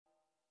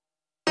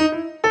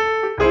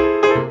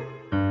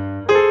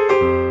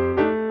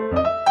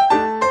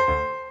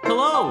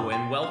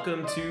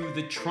welcome to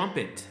The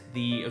Trumpet,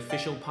 the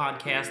official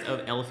podcast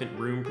of Elephant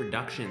Room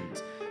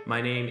Productions.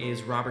 My name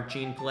is Robert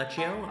Jean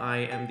Palecchio. I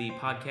am the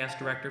podcast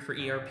director for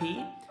ERP,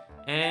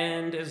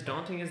 and as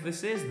daunting as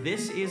this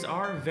is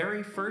our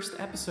very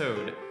first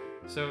episode.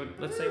 So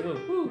let's say woo.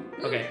 Woo.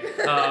 Okay.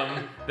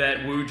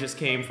 That woo just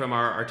came from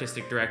our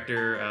artistic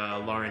director,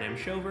 Lauren M.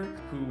 Shover,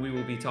 who we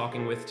will be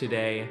talking with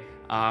today.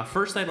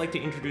 First, I'd like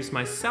to introduce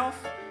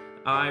myself.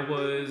 I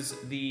was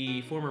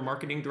the former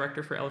marketing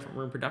director for Elephant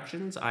Room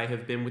Productions. I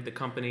have been with the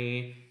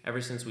company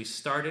ever since we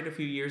started a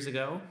few years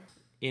ago.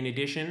 In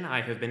addition, I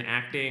have been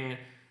acting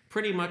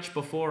pretty much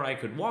before I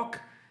could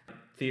walk.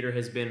 Theater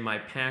has been my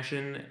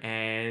passion,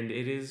 and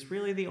it is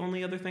really the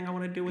only other thing I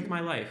want to do with my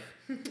life.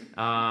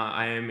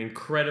 I am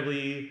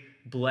incredibly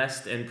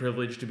blessed and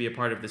privileged to be a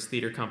part of this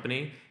theater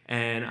company,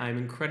 and I'm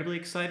incredibly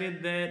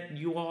excited that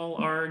you all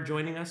are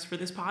joining us for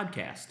this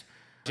podcast.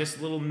 Just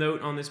a little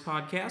note on this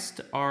podcast,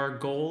 our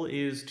goal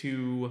is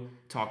to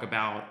talk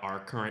about our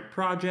current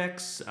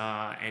projects,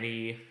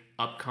 any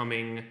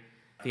upcoming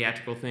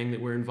theatrical thing that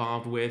we're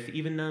involved with,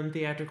 even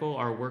non-theatrical,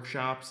 our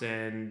workshops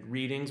and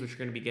readings, which we're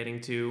going to be getting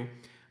to.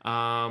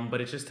 But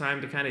it's just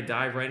time to kind of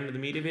dive right into the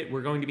meat of it.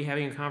 We're going to be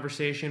having a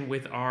conversation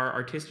with our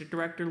artistic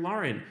director,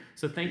 Lauren.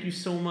 So thank you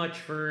so much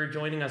for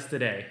joining us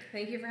today.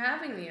 Thank you for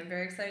having me. I'm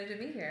very excited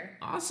to be here.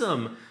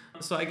 Awesome.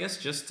 So I guess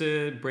just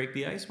to break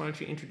the ice, why don't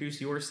you introduce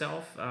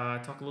yourself,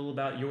 talk a little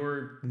about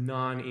your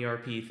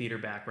non-ERP theater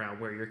background,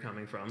 where you're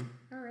coming from.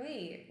 All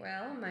right.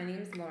 Well, my name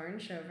is Lauren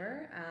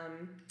Shover.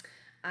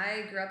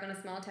 I grew up in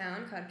a small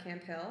town called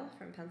Camp Hill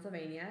from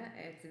Pennsylvania.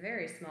 It's a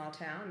very small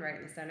town right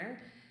in the center.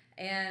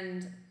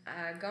 And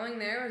going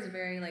there was a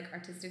very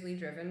artistically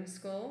driven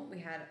school. We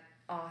had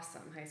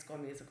awesome high school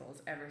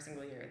musicals every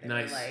single year.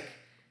 Nice.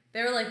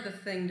 They were the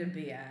thing to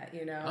be at,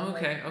 you know.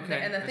 Okay.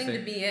 And the thing to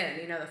be in,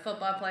 you know, the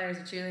football players,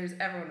 the cheerleaders,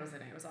 everyone was in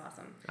it. It was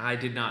awesome. I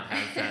did not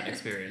have that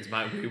experience.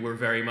 We were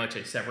very much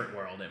a separate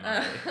world in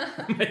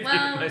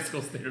my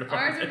school's theater department.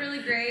 Ours are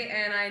really great,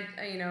 and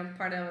I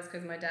part of it was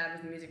because my dad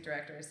was the music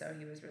director, so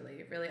he was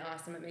really, really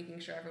awesome at making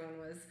sure everyone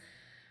was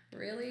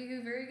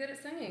really very good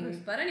at singing.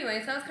 Nice. But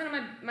anyway, so that was kind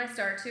of my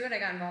start to it. I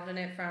got involved in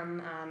it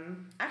from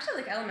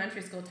actually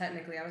elementary school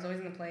technically. I was always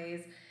in the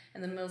plays,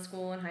 and then middle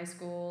school and high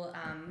school.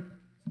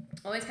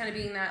 Always kind of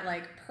being that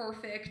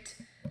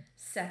perfect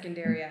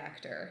secondary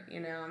actor. You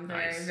know, I'm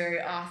very Nice. Very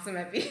awesome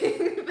at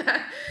being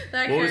that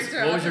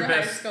character. What was your high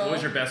best? school. What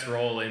was your best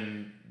role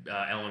in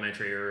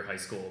elementary or high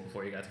school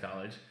before you got to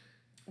college?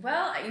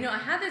 Well, I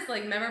had this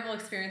memorable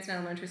experience in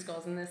elementary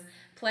schools in this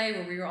play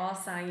where we were all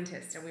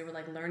scientists and we were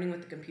learning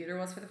what the computer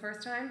was for the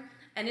first time.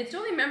 And it's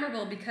really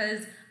memorable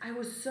because I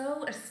was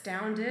so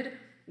astounded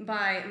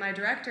by my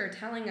director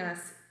telling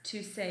us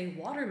to say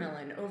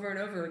watermelon over and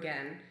over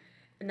again.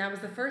 And that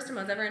was the first time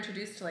I was ever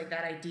introduced to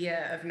that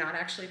idea of not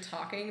actually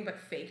talking but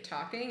fake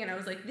talking. And I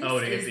was like, this to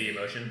is get the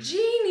emotion.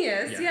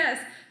 Genius, Yeah.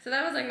 Yes. So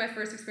that was my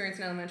first experience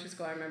in elementary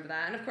school. I remember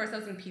that. And of course I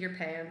was in Peter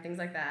Pan, things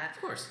like that.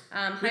 Of course.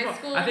 High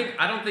school.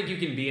 I don't think you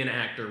can be an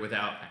actor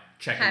without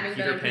checking Having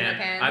Peter been Pan.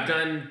 Peter Pan. I've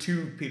done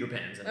 2 Peter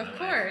Pans in my life. Of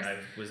course. I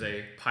was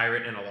a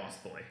pirate and a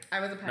lost boy. I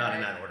was a pirate. Not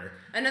in that order.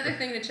 Another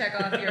thing to check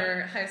off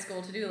your high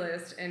school to-do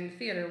list in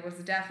theater was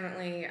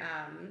definitely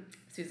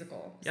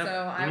Seussical. Yep. So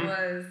I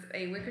was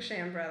a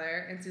Wickersham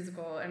brother in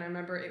Seussical, and I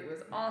remember it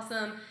was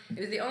awesome. It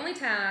was the only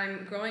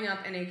time growing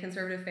up in a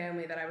conservative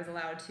family that I was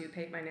allowed to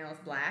paint my nails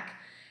black.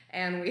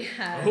 And we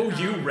had... Oh,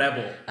 you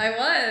rebel. I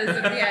was.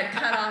 We had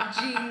cut off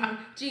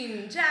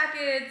jean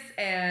jackets,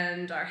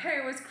 and our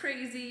hair was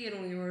crazy,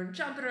 and we were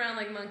jumping around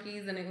like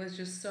monkeys, and it was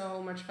just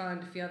so much fun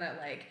to feel that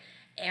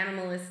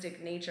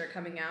animalistic nature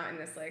coming out in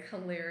this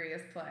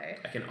hilarious play.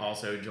 I can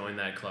also join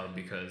that club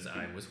because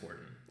I was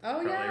Horton. Oh,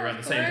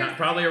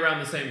 Probably around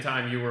the same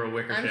time you were a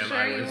Wickersham. I'm sure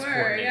I you was were,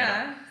 Horton.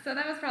 yeah. So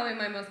that was probably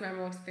my most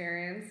memorable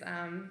experience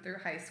through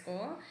high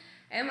school.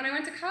 And when I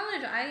went to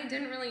college, I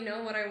didn't really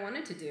know what I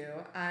wanted to do.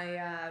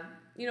 I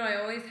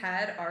always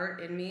had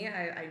art in me.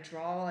 I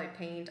draw, I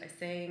paint, I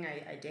sing,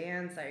 I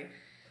dance,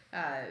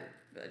 I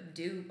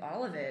do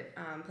all of it.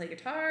 Play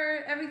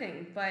guitar,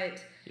 everything.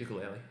 But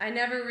Ukulele. I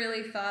never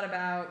really thought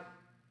about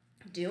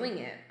doing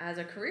it as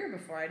a career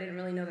before. I didn't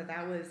really know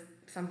that was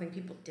something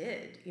people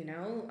did, you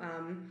know?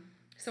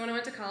 So when I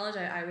went to college,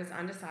 I was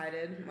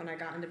undecided when I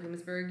got into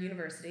Bloomsburg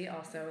University,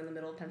 also in the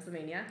middle of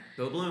Pennsylvania.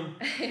 Go Bloom.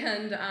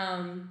 And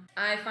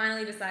I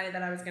finally decided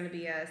that I was going to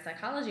be a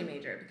psychology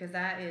major because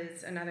that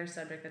is another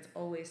subject that's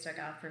always stuck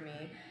out for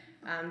me.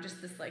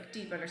 Just this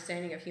deep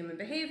understanding of human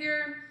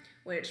behavior,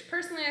 which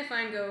personally I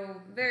find go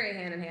very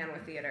hand in hand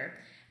with theater.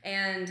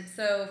 And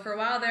so for a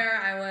while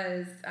there, I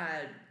was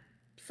a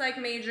psych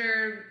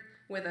major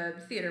with a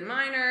theater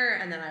minor,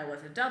 and then I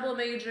was a double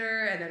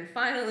major, and then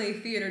finally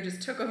theater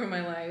just took over my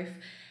life,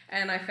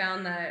 and I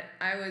found that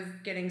I was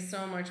getting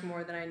so much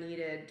more than I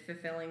needed,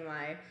 fulfilling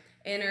my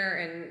inner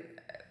and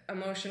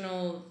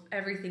emotional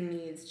everything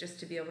needs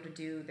just to be able to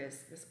do this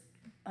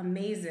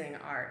amazing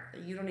art.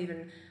 You don't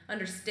even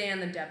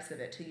understand the depths of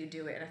it till you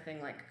do it in a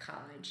thing like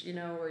college, you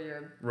know, where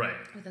you're right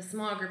with a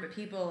small group of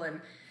people and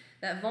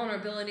that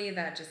vulnerability,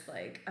 that just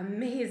like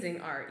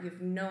amazing art. You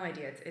have no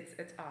idea.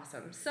 It's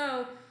awesome.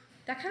 So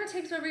that kind of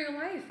takes over your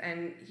life,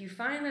 and you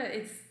find that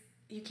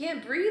you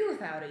can't breathe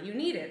without it. You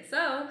need it.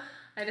 So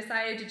I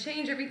decided to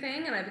change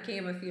everything, and I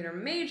became a theater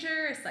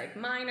major, a psych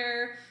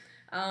minor.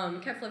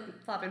 Kept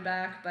flopping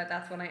back, but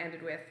that's what I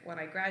ended with when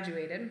I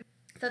graduated.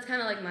 So that's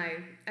kind of like my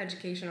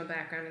educational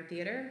background in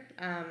theater.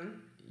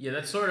 Yeah,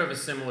 that's sort of a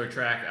similar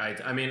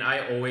track. I mean,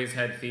 I always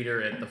had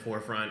theater at the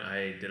forefront.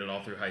 I did it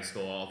all through high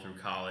school, all through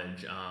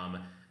college.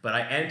 But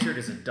I entered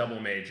as a double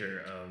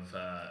major of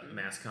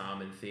mass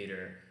comm and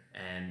theater,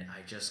 and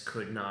I just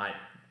could not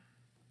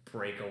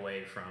break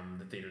away from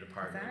the theater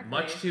department.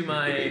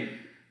 Exactly.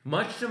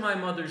 Much to my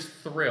mother's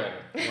thrill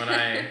when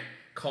I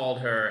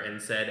called her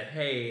and said,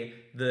 "Hey,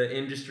 the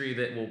industry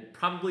that will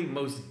probably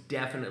most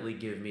definitely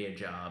give me a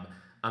job,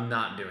 I'm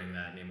not doing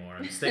that anymore.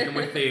 I'm sticking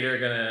with theater,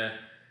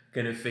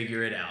 gonna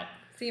figure it out."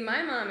 See,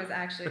 my mom is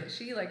actually,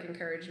 she like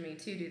encouraged me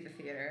to do the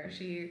theater.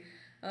 She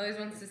always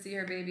wants to see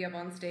her baby up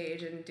on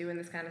stage and doing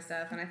this kind of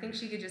stuff, and I think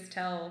she could just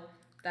tell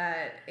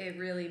that it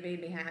really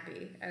made me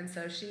happy. And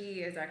so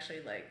she is actually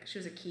like, she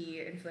was a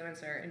key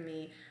influencer in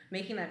me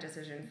making that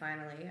decision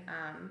finally,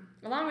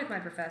 along with my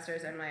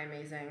professors and my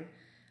amazing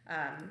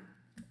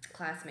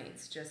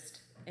classmates.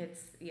 Just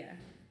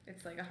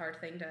it's like a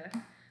hard thing to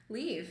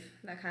leave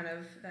that kind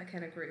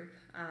of group.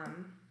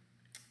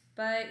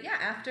 But yeah,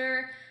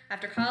 after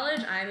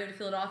college, I moved to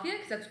Philadelphia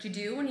because that's what you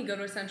do when you go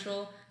to a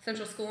central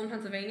school in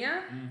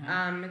Pennsylvania.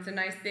 Mm-hmm. It's a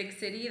nice big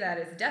city that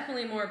is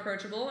definitely more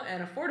approachable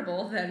and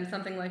affordable than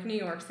something like New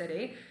York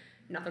City.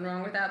 Nothing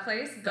wrong with that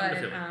place, but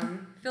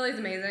Philly's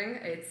amazing.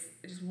 It's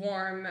just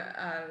warm.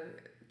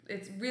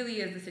 It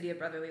really is the city of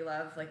brotherly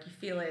love. Like, you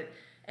feel it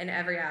in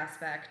every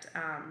aspect.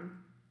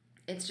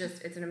 It's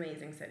an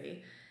amazing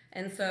city.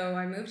 And so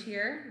I moved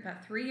here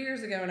about 3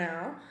 years ago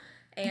now,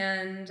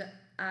 and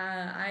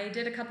I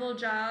did a couple of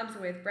jobs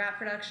with Brat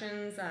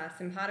Productions,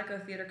 Simpatico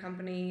Theater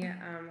Company,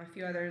 a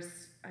few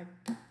others I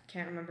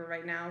can't remember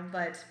right now,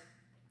 but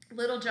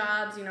little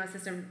jobs,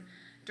 assistant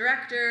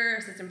director,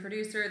 assistant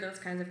producer, those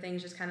kinds of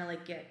things, just kind of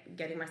like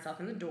getting myself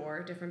in the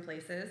door, different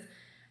places.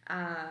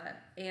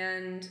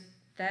 And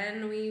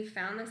then we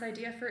found this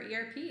idea for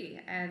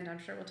ERP, and I'm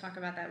sure we'll talk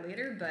about that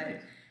later,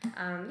 but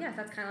yeah,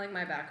 that's kind of like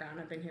my background.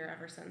 I've been here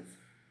ever since.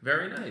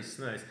 Very nice.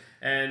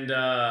 And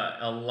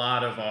a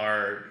lot of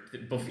our,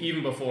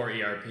 even before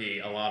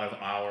ERP, a lot of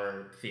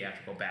our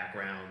theatrical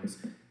backgrounds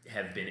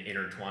have been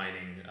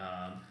intertwining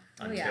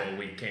until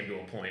we came to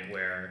a point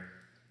where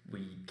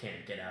we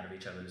can't get out of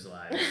each other's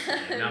lives.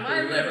 Not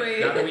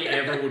that we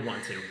ever would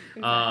want to.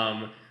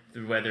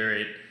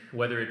 Exactly.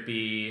 Whether it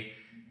be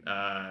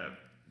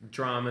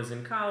dramas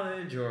in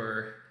college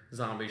or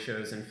zombie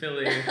shows in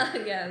Philly.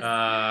 Yes.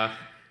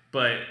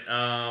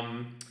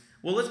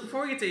 Well,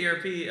 before we get to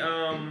ERP,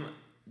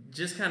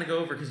 just kind of go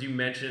over, because you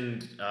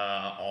mentioned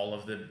all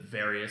of the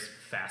various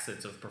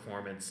facets of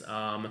performance.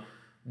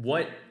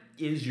 What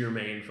is your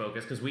main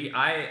focus? Because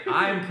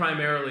I'm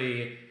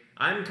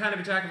kind of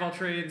a jack of all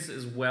trades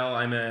as well.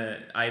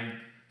 I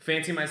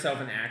fancy myself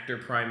an actor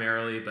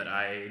primarily, but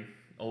I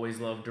always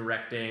love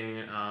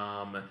directing.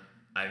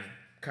 I've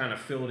kind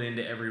of filled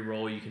into every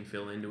role you can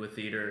fill into a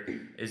theater.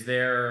 Is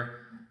there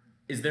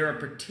a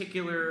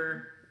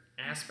particular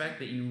aspect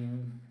that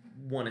you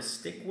want to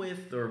stick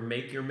with or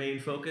make your main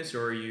focus,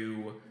 or are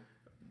you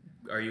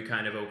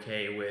kind of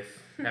okay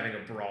with having a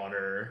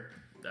broader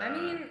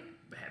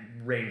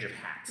range of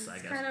hats? I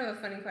guess it's kind of a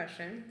funny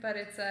question, but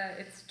it's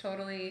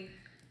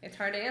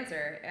hard to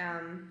answer.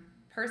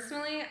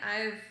 Personally,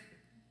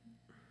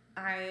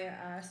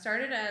 I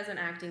started as an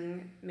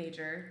acting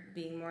major,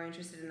 being more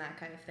interested in that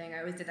kind of thing. I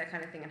always did that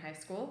kind of thing in high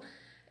school,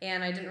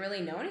 and I didn't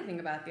really know anything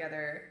about the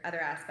other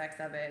aspects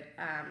of it.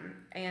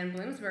 And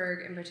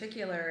Bloomsburg in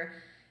particular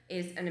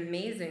is an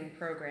amazing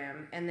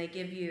program, and they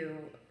give you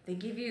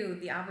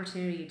the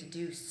opportunity to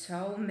do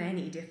so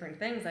many different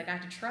things. I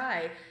got to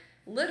try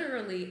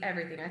literally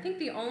everything. I think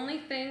the only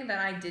thing that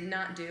I did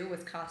not do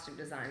was costume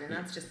design, and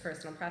that's just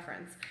personal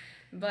preference.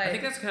 But I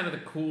think that's kind of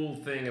the cool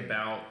thing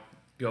about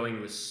going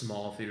to a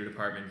small theater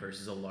department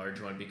versus a large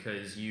one,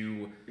 because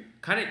you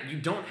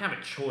don't have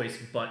a choice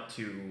but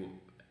to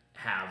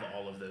have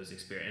all of those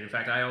experiences. In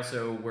fact, I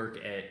also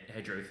work at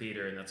Hedgerow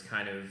Theater, and that's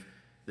kind of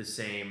the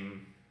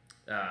same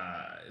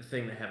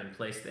thing they have in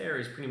place there.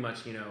 Is pretty much,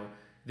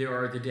 there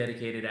are the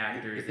dedicated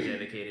actors, the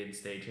dedicated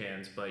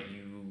stagehands, but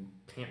you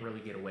can't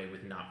really get away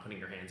with not putting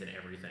your hands in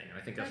everything. And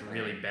I think that's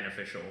really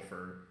beneficial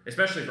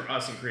especially for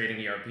us in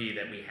creating ERP,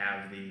 that we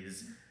have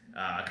these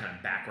kind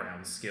of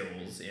background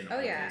skills in all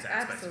of these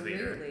aspects of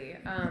theater.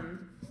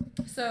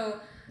 Absolutely. So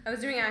I was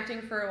doing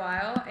acting for a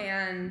while,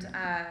 and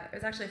it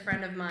was actually a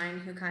friend of mine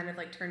who kind of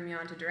like turned me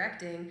on to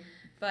directing.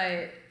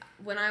 But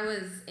when I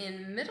was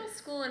in middle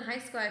school and high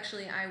school,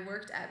 actually, I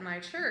worked at my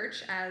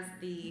church as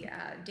the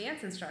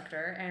dance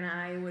instructor, and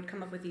I would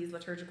come up with these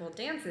liturgical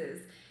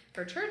dances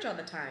for church all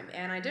the time.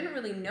 And I didn't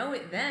really know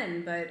it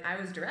then, but I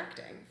was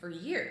directing for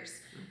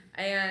years.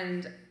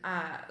 And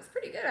I was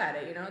pretty good at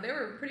it, They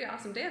were pretty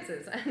awesome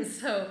dances. And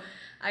so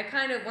I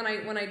kind of, when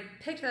I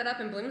picked that up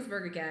in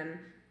Bloomsburg again,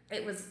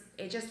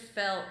 it just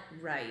felt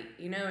right,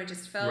 it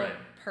just felt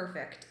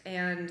perfect.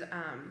 And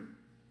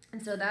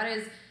so that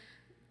is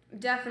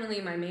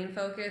definitely my main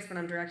focus when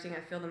I'm directing. I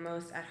feel the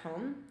most at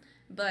home.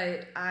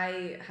 But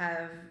I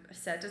have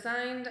set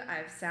designed, I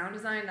have sound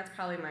designed. That's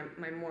probably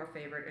my more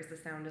favorite is the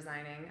sound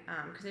designing,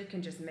 because it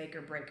can just make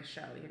or break a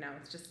show,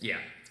 It's just,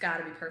 it's got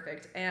to be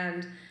perfect.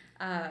 And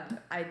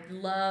I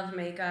love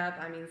makeup.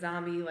 I mean,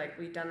 zombie, like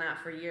we've done that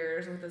for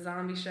years with the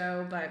zombie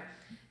show, but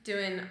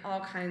doing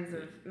all kinds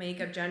of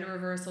makeup, gender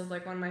reversals,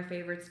 like one of my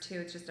favorites too.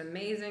 It's just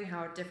amazing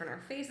how different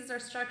our faces are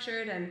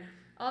structured, and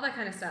all that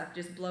kind of stuff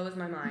just blows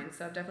my mind.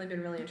 So I've definitely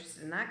been really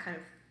interested in that kind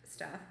of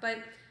stuff. But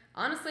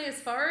honestly, as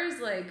far as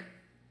like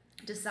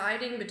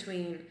deciding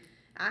between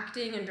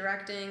acting and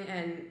directing,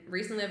 and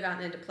recently I've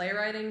gotten into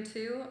playwriting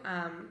too,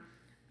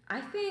 I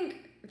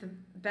think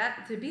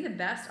to be the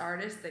best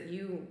artist that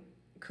you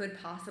could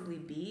possibly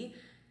be,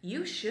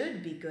 you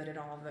should be good at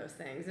all of those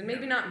things. And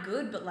maybe not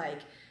good, but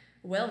like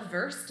well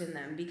versed in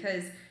them,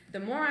 because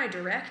the more I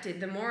directed,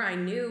 the more I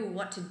knew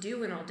what to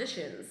do in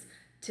auditions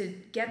to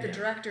get the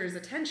director's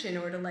attention,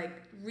 or to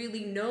like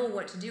really know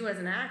what to do as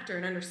an actor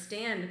and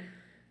understand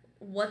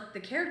what the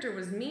character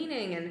was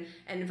meaning,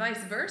 and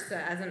vice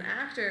versa. As an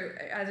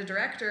actor, as a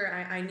director,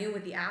 I knew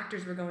what the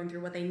actors were going through,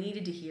 what they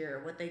needed to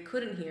hear, what they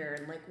couldn't hear,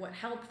 and like what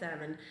helped them.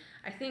 And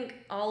I think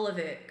all of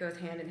it goes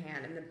hand in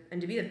hand. And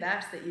to be the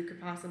best that you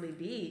could possibly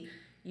be,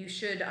 you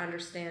should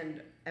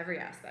understand every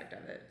aspect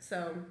of it.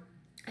 So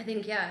I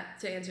think,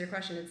 to answer your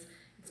question,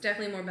 it's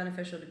definitely more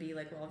beneficial to be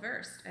like well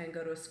versed and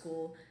go to a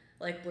school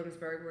like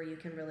Bloomsburg where you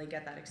can really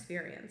get that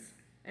experience.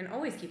 And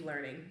always keep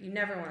learning. You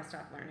never want to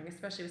stop learning,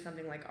 especially with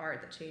something like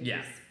art that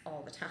changes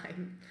all the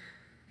time.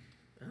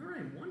 All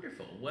right,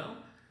 wonderful. Well,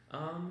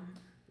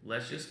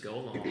 let's just go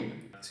along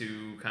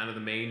to kind of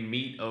the main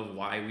meat of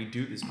why we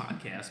do this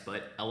podcast,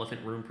 but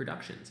Elephant Room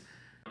Productions.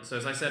 So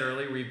as I said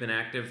earlier, we've been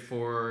active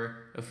for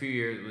a few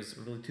years. It was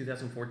really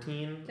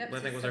 2014, I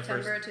think was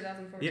September our first.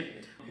 2014.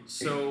 Yep.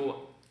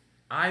 So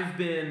I've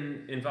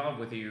been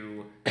involved with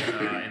you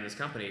in this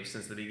company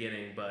since the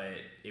beginning, but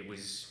it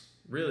was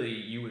really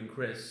you and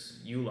Chris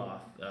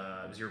Uloff.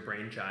 It was your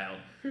brainchild.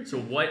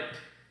 So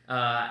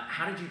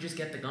how did you just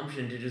get the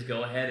gumption to just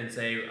go ahead and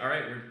say, all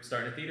right, we're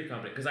starting a theater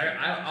company? Because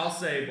I'll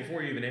say,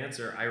 before you even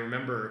answer, I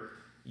remember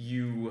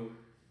you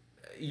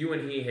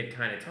and he had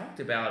kind of talked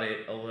about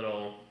it a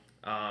little,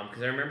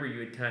 because I remember you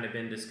had kind of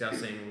been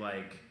discussing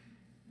like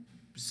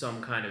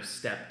some kind of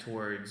step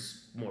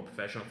towards more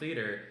professional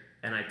theater,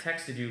 and I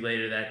texted you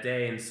later that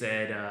day and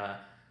said,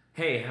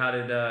 hey,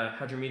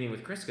 how'd your meeting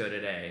with Chris go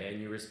today?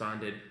 And you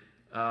responded,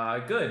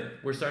 good.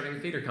 We're starting a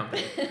theater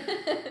company.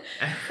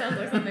 Sounds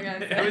like something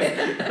I'd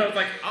say. I was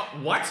like, oh,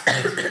 what?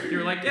 You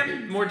were like,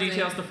 yep, more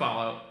details to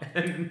follow.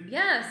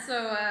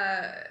 So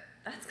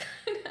that's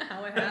kind of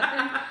how it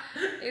happened.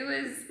 It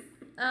was,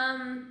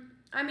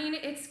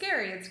 it's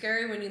scary. It's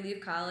scary when you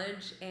leave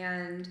college,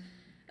 and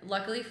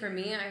luckily for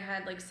me, I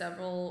had like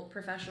several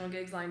professional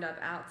gigs lined up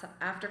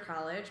after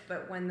college,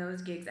 but when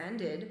those gigs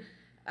ended,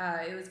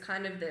 it was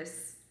kind of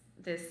this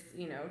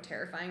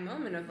terrifying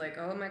moment of like,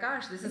 oh my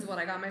gosh, this is what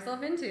I got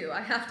myself into.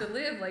 I have to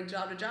live like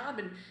job to job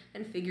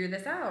and figure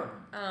this out.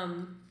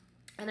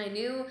 And I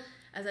knew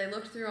as I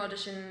looked through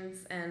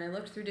auditions and I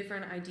looked through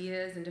different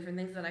ideas and different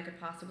things that I could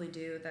possibly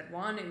do, that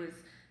one, it was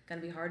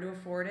going to be hard to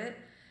afford it,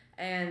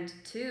 and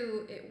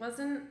two, it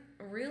wasn't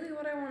really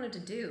what I wanted to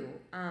do.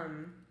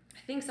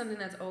 I think something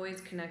that's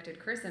always connected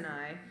Chris and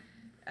I,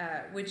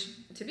 which,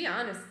 to be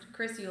honest,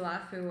 Chris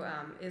Uloff, who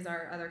is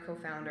our other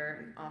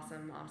co-founder,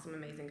 awesome,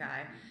 amazing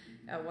guy,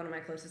 one of my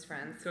closest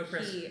friends. Go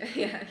Chris. He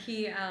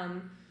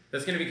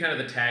That's going to be kind of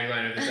the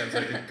tagline of this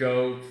episode, to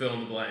go fill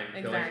in the blank.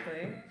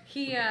 Exactly.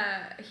 He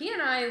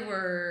and I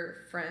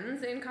were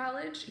friends in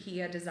college. He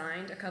had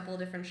designed a couple of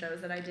different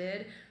shows that I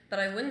did, but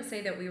I wouldn't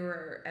say that we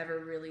were ever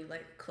really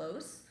like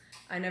close.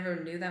 I never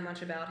knew that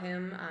much about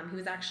him. He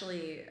was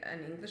actually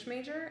an English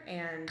major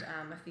and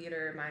a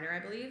theater minor, I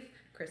believe.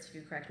 Chris, if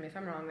you correct me if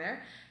I'm wrong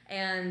there.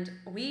 And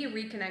we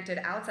reconnected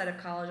outside of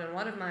college on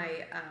one of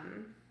my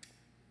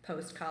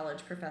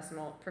post-college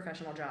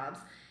professional jobs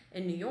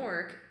in New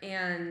York,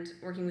 and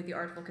working with the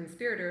Artful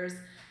Conspirators.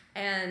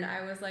 And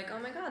I was like, oh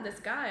my God,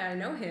 this guy, I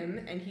know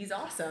him, and he's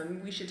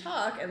awesome. We should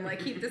talk and like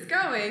keep this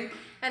going.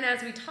 And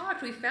as we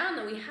talked, we found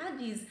that we had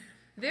these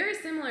very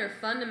similar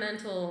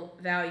fundamental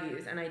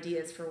values and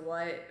ideas for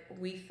what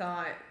we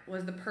thought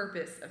was the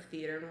purpose of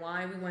theater, and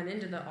why we went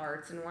into the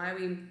arts, and why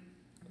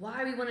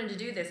we wanted to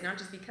do this, not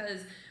just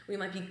because we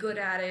might be good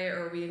at it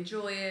or we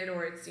enjoy it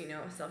or it's,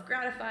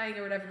 self-gratifying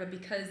or whatever, but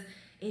because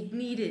it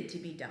needed to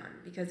be done,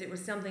 because it was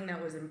something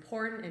that was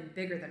important and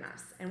bigger than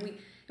us. And it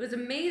was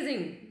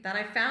amazing that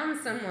I found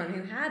someone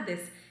who had this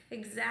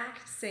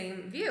exact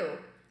same view.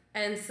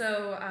 And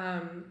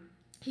so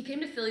he came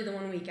to Philly the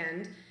one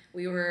weekend.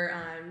 We were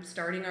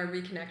starting our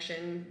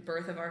reconnection,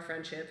 birth of our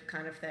friendship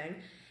kind of thing.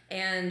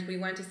 And we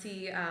went to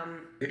see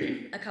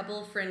a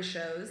couple of fringe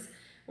shows,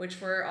 which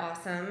were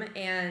awesome.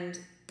 And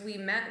we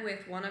met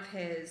with one of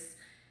his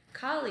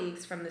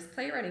colleagues from this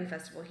playwriting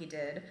festival he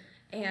did.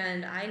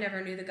 And I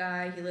never knew the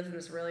guy. He lived in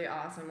this really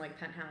awesome like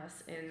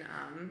penthouse in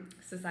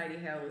Society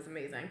Hill. It was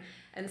amazing.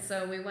 And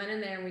so we went in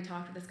there and we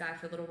talked to this guy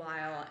for a little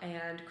while,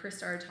 and Chris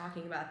started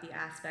talking about the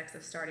aspects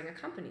of starting a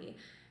company.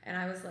 And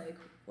I was like,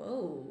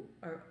 whoa,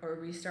 are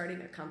we starting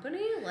a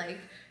company? Like,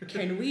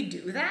 can we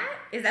do that?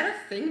 Is that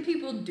a thing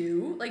people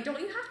do? Like, don't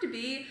you have to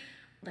be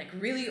like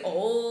really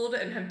old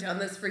and have done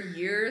this for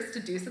years to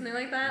do something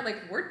like that? Like,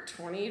 we're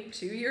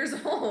 22 years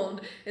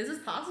old. Is this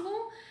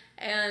possible?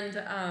 And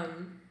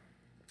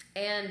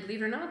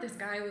believe it or not, this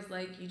guy was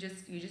like, you just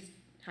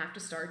have to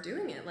start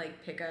doing it.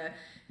 Like, pick a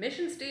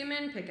mission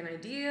statement, pick an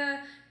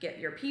idea, get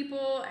your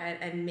people,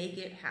 and make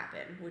it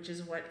happen, which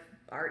is what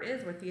art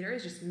is, what theater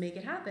is, just make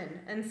it happen.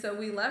 And so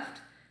we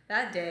left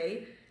that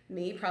day,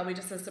 me probably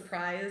just as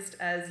surprised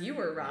as you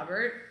were,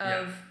 Robert,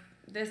 of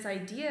this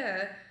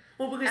idea.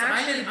 Well, because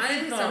actually I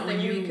being thought something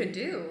when you we could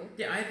do.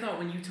 Yeah, I thought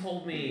when you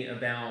told me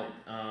about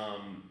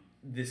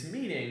this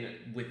meeting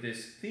with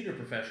this theater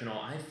professional,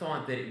 I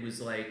thought that it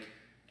was like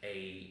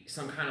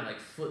some kind of like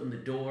foot in the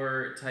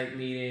door type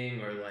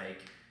meeting, or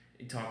like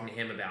talking to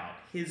him about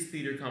his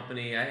theater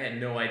company. I had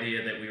no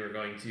idea that we were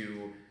going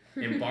to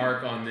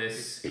embark on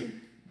this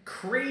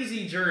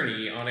crazy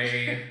journey on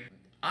a,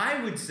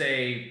 I would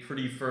say,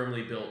 pretty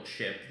firmly built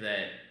ship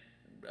that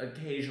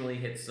occasionally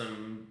hits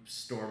some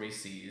stormy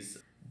seas.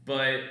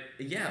 But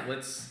yeah,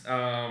 let's.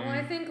 Well,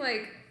 I think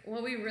like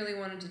what we really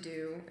wanted to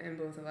do in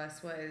both of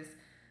us was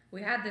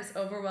we had this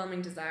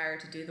overwhelming desire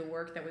to do the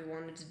work that we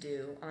wanted to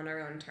do on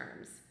our own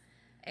terms.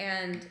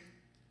 And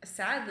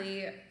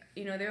sadly,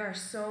 you know, there are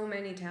so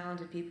many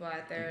talented people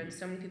out there and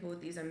so many people with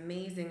these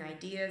amazing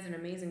ideas and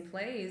amazing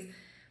plays,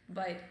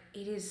 but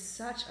it is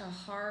such a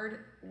hard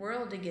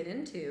world to get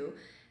into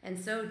and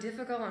so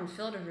difficult and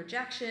filled with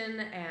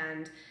rejection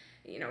and,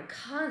 you know,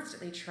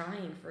 constantly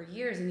trying for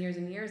years and years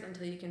and years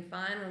until you can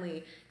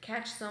finally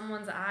catch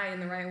someone's eye in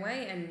the right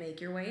way and make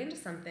your way into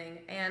something.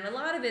 And a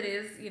lot of it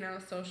is, you know,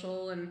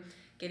 social and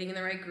getting in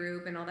the right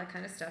group and all that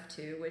kind of stuff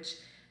too, which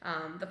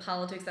the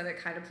politics of it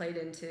kind of played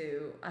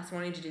into us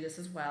wanting to do this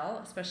as well,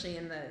 especially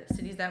in the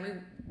cities that we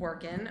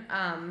work in.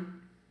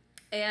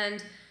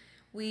 And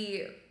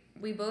we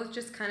both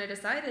just kind of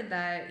decided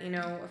that, you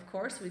know, of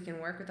course we can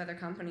work with other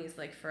companies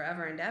like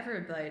forever and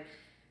ever, but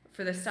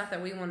for the stuff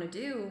that we want to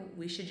do,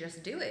 we should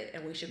just do it,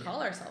 and we should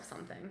call ourselves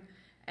something.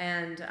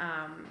 And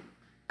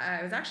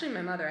it was actually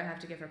my mother, I have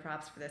to give her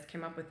props for this,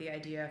 came up with the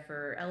idea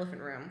for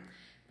Elephant Room.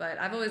 But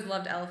I've always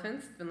loved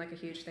elephants. It's been like a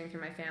huge thing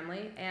through my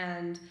family.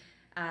 And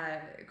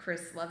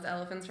Chris loves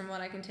elephants from what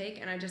I can take.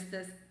 And I just,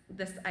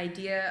 this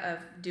idea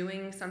of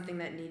doing something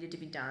that needed to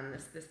be done,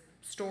 this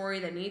story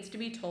that needs to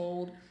be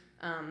told,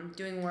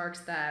 doing works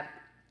that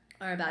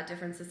are about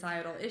different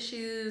societal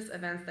issues,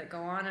 events that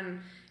go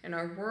on in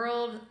our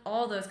world,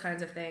 all those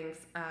kinds of things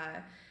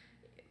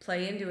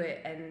play into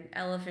it, and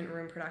Elephant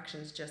Room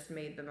Productions just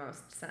made the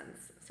most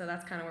sense. So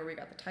that's kind of where we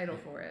got the title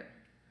for it.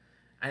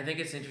 I think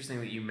it's interesting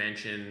that you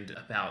mentioned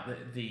about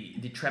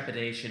the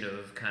trepidation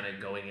of kind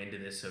of going into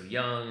this so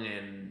young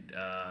and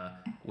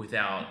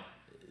without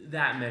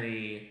that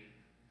many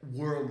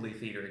worldly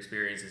theater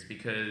experiences,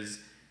 because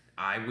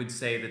I would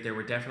say that there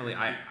were definitely,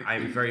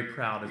 I'm very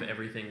proud of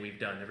everything we've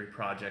done, every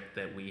project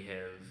that we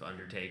have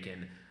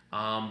undertaken.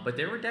 But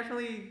there were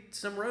definitely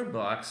some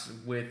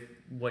roadblocks with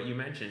what you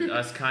mentioned.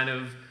 Us kind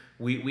of,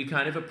 we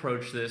kind of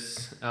approached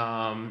this,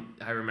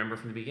 I remember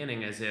from the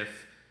beginning, as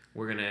if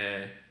we're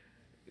gonna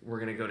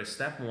go to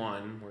step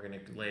one, we're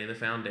gonna lay the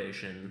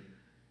foundation,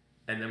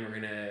 and then we're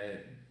gonna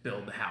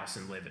build the house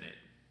and live in it,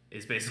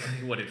 is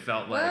basically what it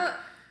felt like. Well,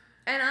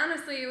 and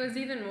honestly, it was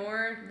even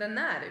more than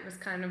that. It was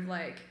kind of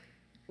like,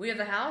 we have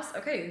the house,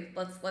 okay,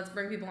 let's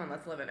bring people in,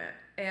 let's live in it.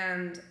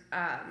 And,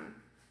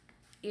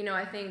 you know,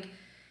 I think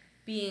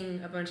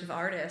being a bunch of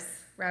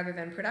artists rather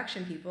than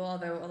production people,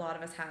 although a lot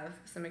of us have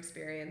some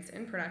experience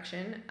in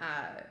production,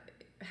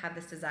 have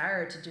this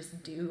desire to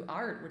just do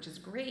art, which is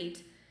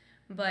great,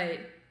 but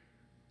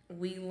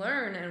we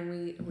learn,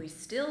 and we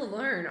still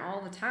learn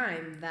all the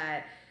time,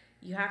 that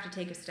you have to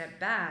take a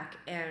step back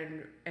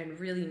and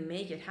really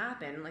make it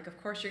happen. Like,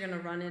 of course you're going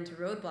to run into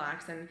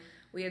roadblocks, and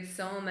we had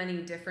so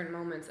many different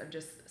moments of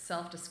just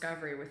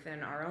self-discovery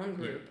within our own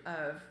group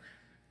of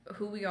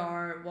who we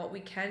are, what we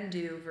can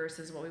do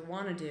versus what we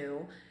want to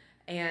do,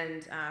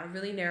 and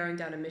really narrowing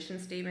down a mission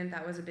statement.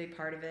 That was a big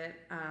part of it.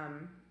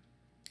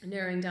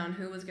 Narrowing down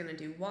who was going to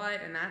do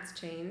what, and that's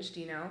changed,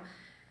 you know,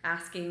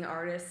 asking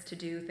artists to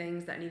do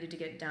things that needed to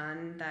get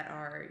done that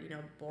are, you know,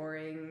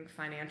 boring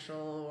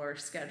financial or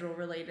schedule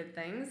related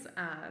things,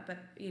 but,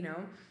 you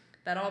know,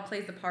 that all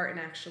plays a part in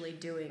actually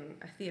doing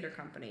a theater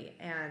company.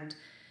 And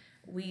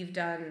we've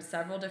done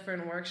several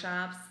different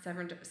workshops,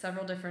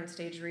 several different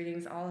stage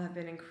readings. All have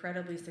been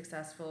incredibly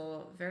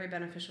successful, very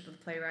beneficial to the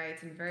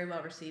playwrights, and very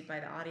well received by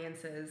the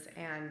audiences.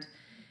 And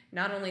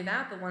not only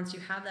that, but once you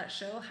have that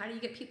show, how do you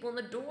get people in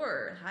the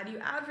door? How do you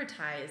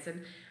advertise?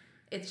 And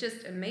it's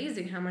just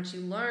amazing how much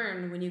you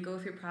learn when you go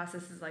through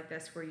processes like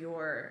this, where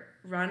you're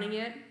running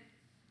it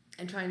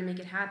and trying to make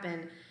it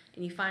happen,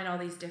 and you find all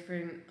these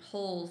different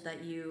holes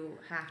that you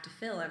have to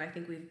fill, and I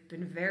think we've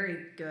been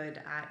very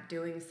good at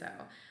doing so.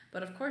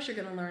 But of course, you're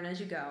going to learn as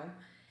you go.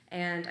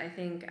 And I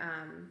think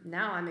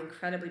now I'm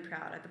incredibly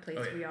proud at the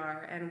place we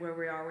are and where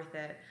we are with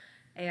it.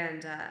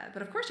 And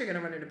but of course, you're going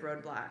to run into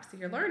roadblocks.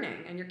 You're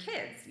learning, and you're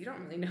kids. You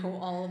don't really know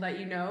all that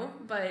you know,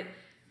 but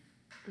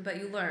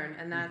you learn,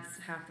 and that's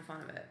half the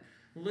fun of it.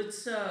 Let's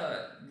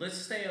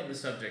stay on the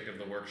subject of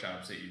the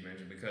workshops that you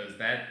mentioned, because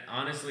that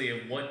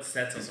honestly, what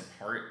sets us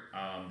apart,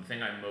 the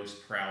thing I'm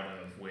most proud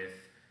of with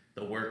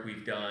the work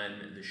we've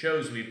done, the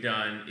shows we've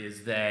done,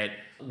 is that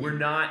we're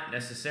not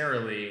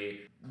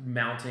necessarily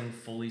mounting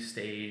fully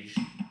staged,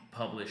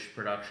 published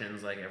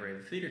productions like every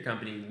other theater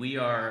company. We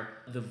are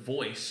the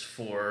voice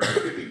for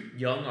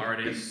young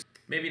artists,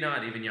 maybe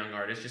not even young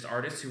artists, just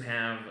artists who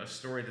have a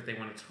story that they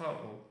want to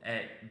tell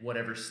at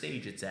whatever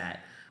stage it's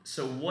at.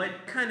 So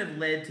what kind of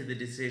led to the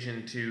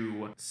decision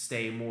to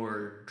stay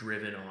more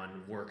driven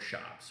on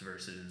workshops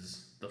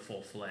versus the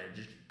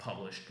full-fledged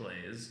published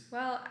plays?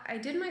 Well, I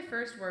did my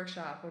first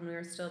workshop when we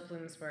were still at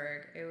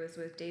Bloomsburg. It was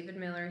with David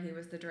Miller, he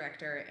was the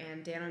director,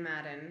 and Dan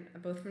O'Madden,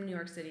 both from New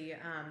York City.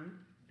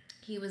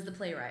 He was the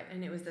playwright,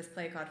 and it was this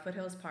play called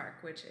Foothills Park,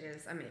 which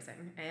is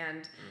amazing.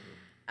 And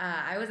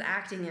I was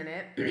acting in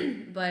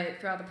it, but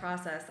throughout the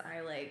process,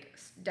 I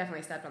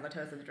definitely stepped on the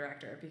toes of the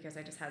director because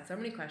I just had so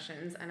many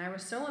questions, and I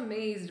was so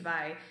amazed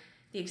by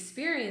the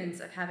experience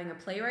of having a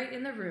playwright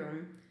in the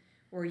room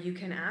where you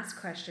can ask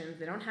questions.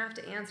 They don't have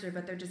to answer,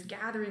 but they're just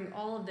gathering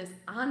all of this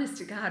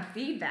honest-to-God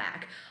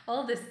feedback,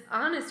 all of this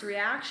honest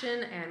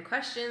reaction and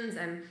questions,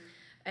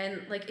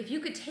 and like if you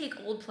could take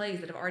old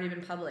plays that have already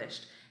been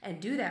published and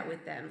do that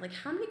with them, like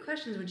how many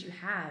questions would you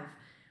have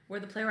where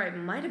the playwright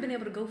might have been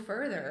able to go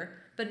further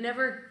but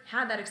never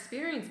had that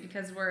experience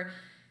because we're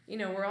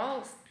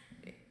all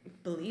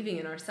believing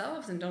in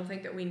ourselves and don't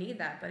think that we need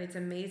that, but it's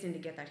amazing to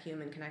get that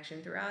human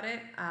connection throughout it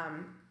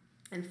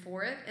and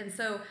for it. And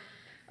so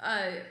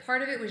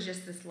part of it was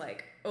just this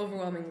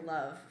overwhelming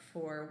love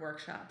for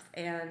workshops.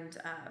 And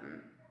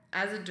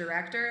as a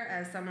director,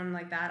 as someone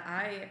like that,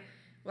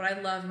 what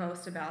I love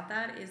most about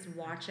that is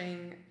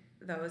watching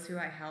those who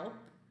I help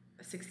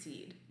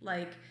succeed.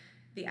 Like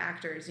the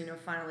actors,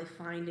 finally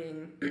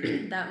finding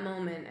that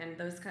moment and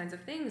those kinds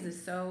of things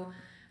is so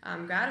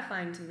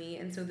gratifying to me.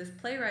 And so this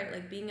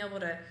playwright, being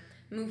able to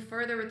move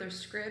further with their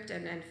script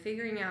and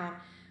figuring out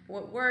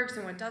what works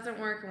and what doesn't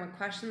work and what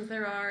questions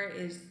there are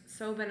is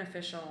so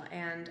beneficial.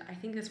 And I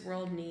think this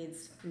world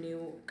needs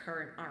new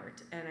current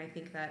art, and I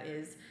think that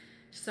is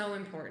so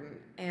important.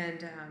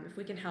 And if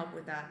we can help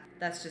with that,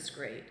 that's just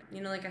great.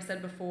 Like I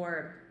said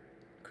before,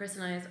 Chris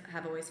and I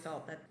have always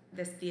felt that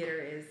this theater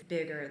is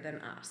bigger than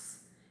us,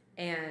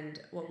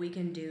 and what we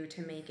can do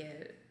to make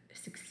it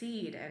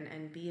succeed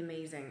and be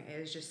amazing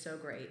is just so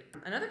great.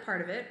 Another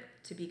part of it,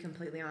 to be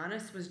completely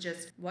honest, was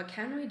just what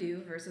can we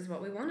do versus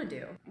what we want to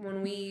do.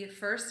 When we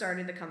first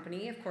started the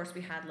company, of course,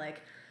 we had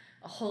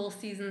a whole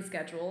season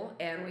schedule,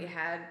 and we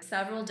had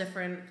several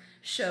different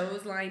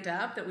shows lined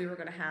up that we were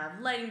going to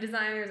have lighting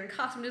designers and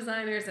costume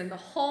designers and the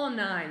whole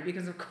nine,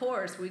 because of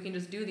course we can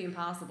just do the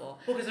impossible.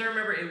 Well, because I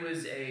remember it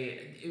was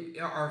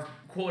our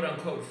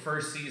quote-unquote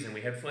first season.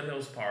 We had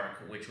Foothills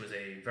Park, which was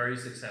a very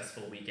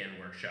successful weekend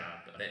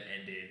workshop that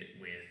ended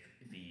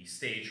with the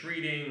stage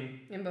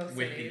reading in both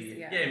cities.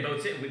 In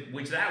both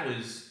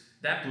cities,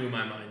 that blew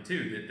my mind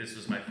too. That this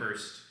was my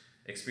first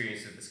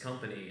experience with this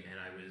company, and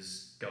I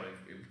was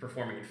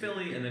performing in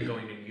Philly and then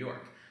going to New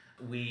York.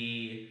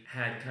 We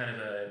had kind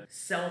of a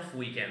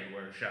self-weekend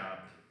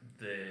workshop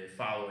the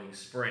following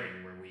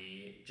spring where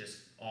we just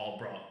all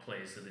brought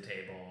plays to the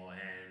table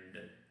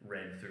and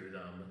read through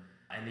them.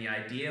 And the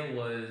idea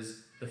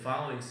was the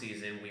following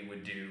season we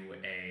would do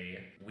a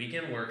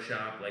weekend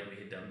workshop like we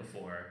had done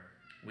before.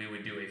 We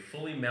would do a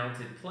fully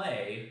mounted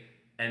play,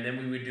 and then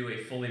we would do a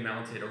fully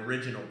mounted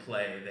original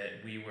play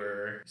that we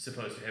were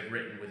supposed to have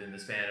written within the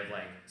span of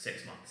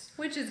 6 months.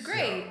 Which is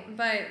great,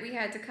 but we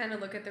had to kind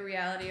of look at the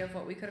reality of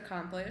what we could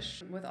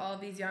accomplish with all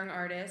of these young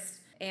artists,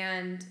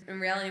 and in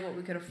reality what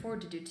we could afford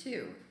to do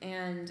too.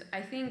 And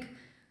I think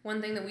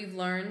one thing that we've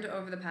learned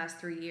over the past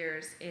 3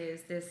 years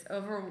is this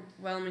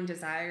overwhelming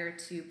desire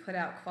to put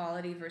out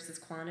quality versus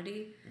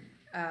quantity.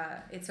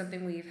 It's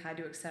something we've had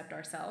to accept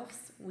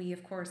ourselves. We,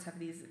 of course, have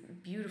these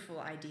beautiful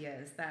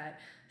ideas that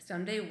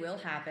someday will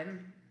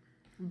happen,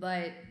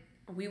 but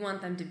we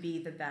want them to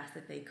be the best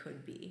that they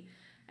could be.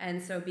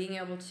 And so being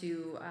able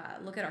to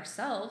look at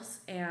ourselves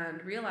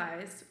and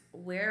realize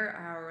where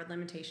our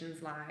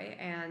limitations lie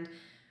and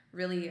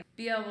really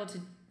be able to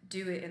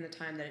do it in the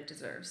time that it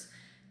deserves.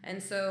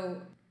 And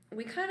so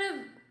we kind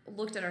of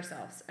looked at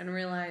ourselves and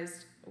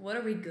realized, what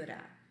are we good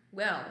at?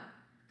 Well,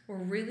 we're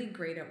really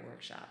great at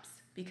workshops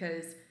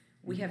because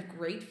we have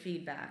great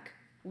feedback.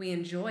 We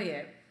enjoy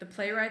it. The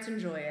playwrights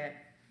enjoy it.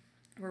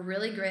 We're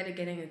really great at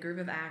getting a group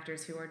of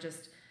actors who are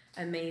just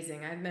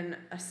amazing. I've been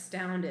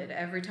astounded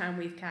every time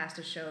we've cast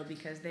a show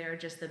because they are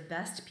just the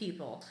best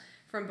people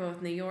from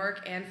both New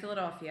York and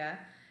Philadelphia,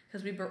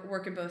 because we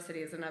work in both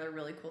cities. Another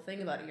really cool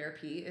thing about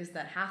ERP is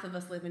that half of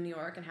us live in New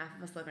York and half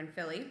of us live in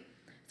Philly.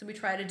 So we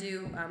try to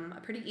do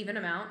a pretty even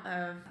amount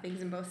of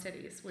things in both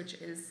cities, which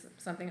is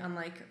something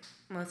unlike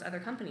most other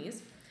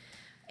companies.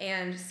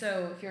 And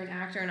so if you're an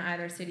actor in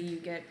either city, you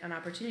get an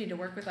opportunity to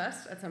work with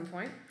us at some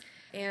point.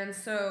 And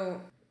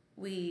so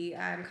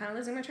I'm kind of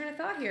losing my train of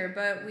thought here,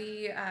 but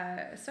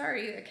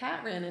sorry, a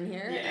cat ran in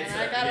here, and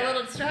I got a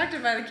little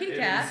distracted by the kitty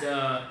cat.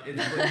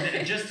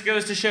 It just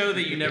goes to show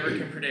that you never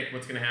can predict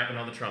what's going to happen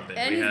on the trumpet.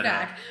 And he's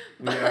back.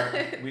 He's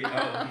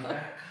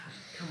back.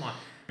 Come on.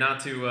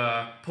 Not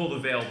to pull the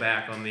veil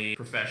back on the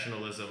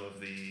professionalism of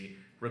the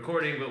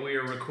recording, but we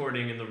are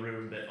recording in the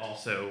room that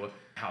also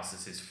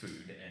houses his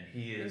food, and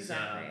he is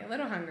exactly a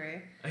little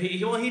hungry.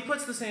 He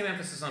puts the same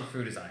emphasis on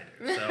food as I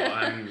do, so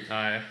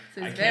I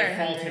can't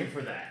fault him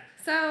for that.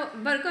 So,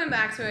 but going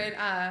back to it,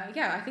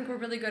 I think we're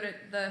really good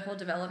at the whole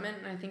development,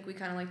 and I think we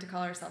kind of like to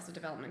call ourselves a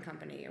development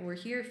company. And we're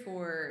here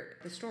for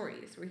the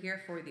stories. We're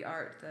here for the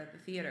art, the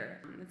theater.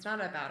 It's not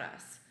about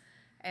us.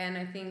 And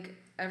I think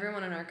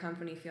everyone in our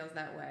company feels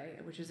that way,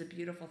 which is a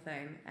beautiful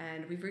thing.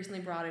 And we've recently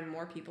brought in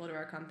more people to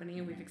our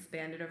company. We've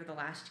expanded over the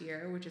last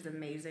year, which is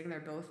amazing. They're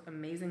both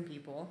amazing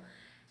people.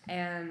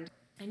 And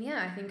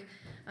yeah, I think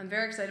I'm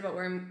very excited about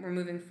where we're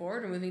moving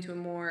forward. We're moving to a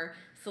more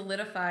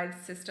solidified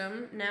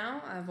system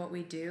now of what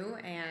we do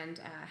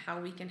and how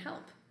we can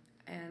help.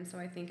 And so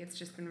I think it's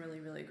just been really,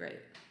 really great.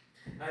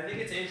 I think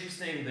it's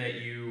interesting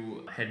that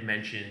you had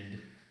mentioned,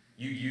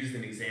 you used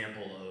an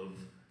example of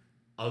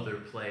other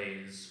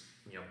plays,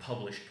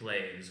 published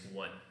plays,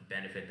 what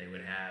benefit they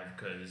would have,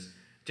 because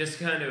just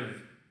kind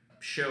of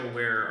show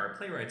where our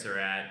playwrights are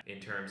at in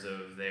terms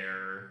of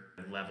their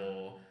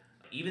level.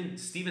 Even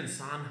Stephen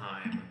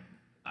Sondheim,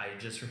 I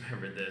just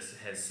remembered this,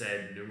 has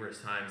said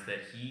numerous times that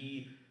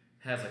he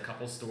has a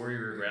couple story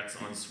regrets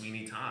on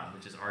Sweeney Todd,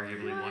 which is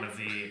arguably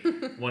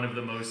one of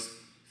the most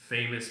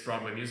famous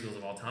Broadway musicals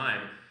of all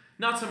time.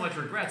 Not so much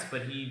regrets,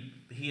 but he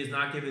has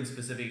not given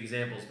specific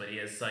examples, but he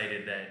has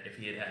cited that if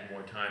he had had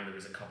more time, there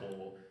was a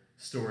couple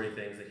story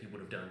things that he would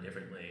have done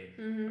differently.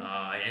 Mm-hmm.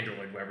 Andrew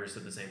Lloyd Webber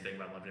said the same thing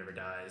about Love Never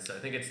Dies. So I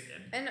think it's...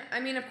 And, I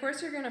mean, of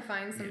course you're going to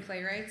find some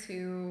playwrights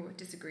who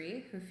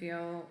disagree, who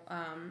feel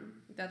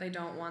that they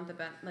don't want the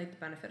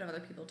benefit of other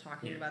people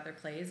talking about their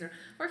plays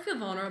or feel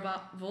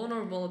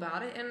vulnerable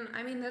about it. And,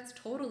 I mean, that's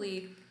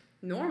totally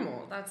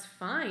normal. That's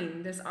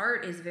fine. This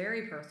art is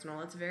very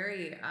personal. It's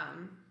very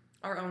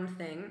our own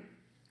thing.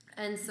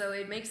 And so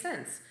it makes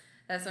sense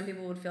that some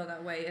people would feel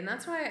that way. And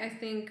that's why I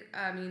think,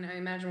 I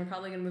imagine we're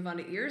probably going to move on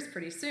to Ears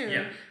pretty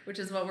soon, which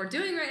is what we're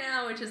doing right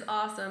now, which is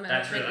awesome.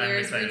 That's Elephant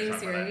Ears reading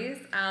series.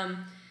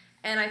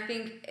 And I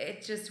think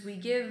we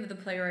give the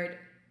playwright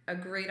a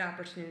great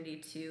opportunity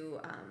to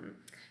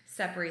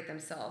separate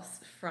themselves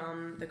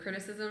from the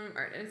criticism,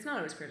 and it's not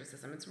always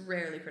criticism, it's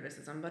rarely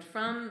criticism, but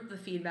from the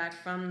feedback,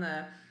 from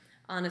the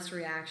honest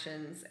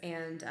reactions,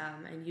 and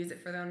use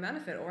it for their own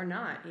benefit or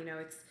not.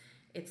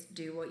 It's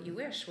do what you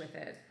wish with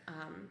it.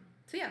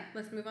 So yeah,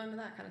 let's move on to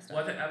that kind of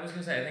stuff. Well, I was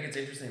going to say, I think it's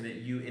interesting that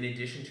you, in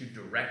addition to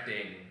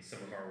directing some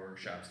of our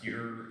workshops,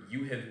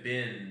 you have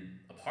been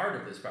a part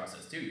of this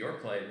process too. Your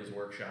play was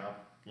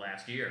workshop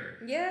last year.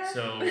 Yeah.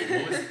 So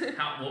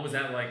what was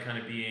that like, kind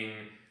of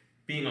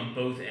being on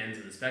both ends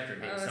of the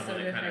spectrum, being someone so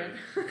that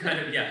kind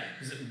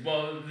of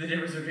well, the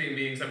difference between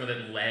being someone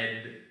that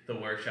led the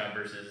workshop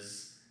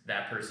versus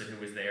that person who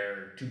was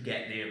there to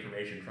get the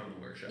information from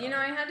the workshop.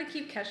 I had to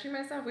keep catching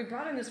myself. We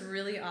brought in this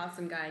really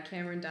awesome guy,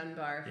 Cameron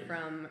Dunbar,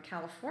 from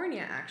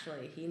California.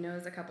 Actually, he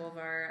knows a couple of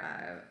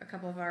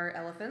our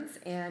elephants,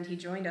 and he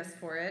joined us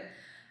for it.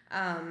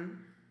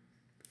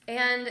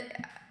 And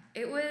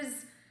it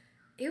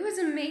was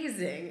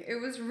amazing.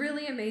 It was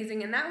really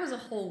amazing, and that was a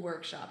whole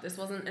workshop. This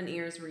wasn't an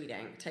ears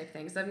reading type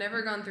thing. So I've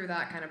never gone through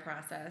that kind of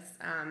process.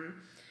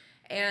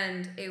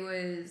 And it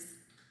was.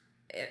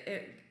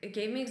 It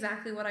gave me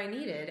exactly what I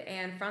needed,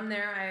 and from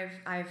there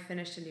I've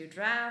finished a new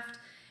draft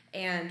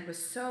and was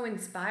so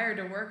inspired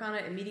to work on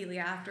it immediately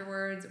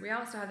afterwards. We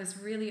also have this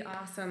really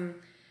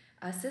awesome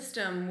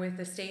system with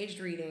the staged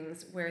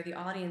readings where the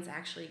audience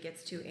actually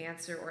gets to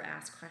answer or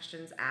ask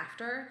questions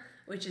after,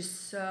 which is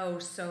so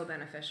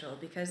beneficial,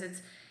 because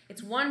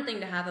it's one thing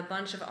to have a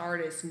bunch of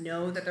artists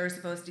know that they're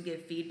supposed to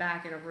give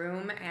feedback in a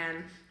room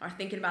and are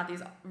thinking about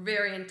these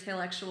very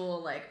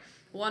intellectual,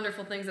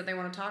 wonderful things that they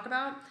want to talk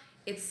about.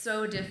 It's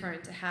so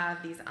different to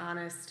have these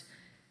honest,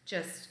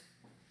 just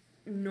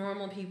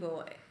normal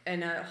people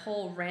and a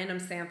whole random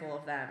sample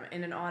of them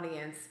in an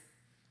audience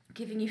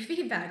giving you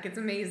feedback. It's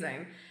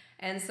amazing.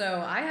 And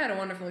so I had a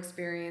wonderful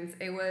experience.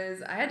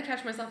 I had to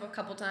catch myself a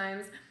couple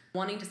times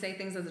wanting to say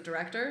things as a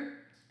director,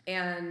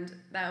 and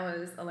that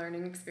was a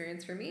learning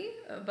experience for me,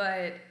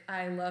 but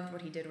I loved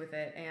what he did with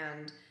it,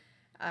 and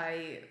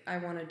I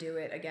want to do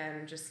it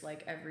again just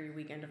like every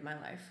weekend of my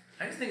life.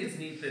 I just think it's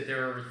neat that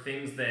there are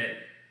things that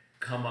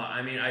come up.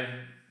 I've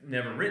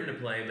never written a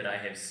play, but I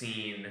have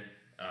seen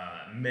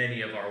many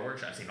of our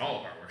workshops. I've seen all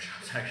of our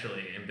workshops,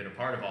 actually, and been a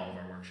part of all of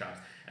our workshops.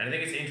 And I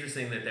think it's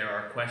interesting that there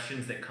are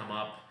questions that come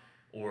up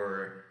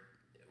or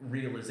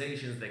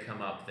realizations that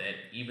come up that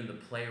even the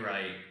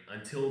playwright,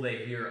 until they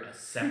hear a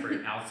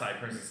separate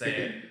outside person say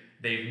it,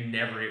 they've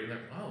never even,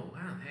 oh,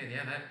 wow, hey,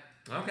 yeah,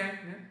 Okay,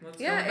 yeah, let's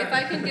go Yeah, with if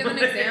that. I can give an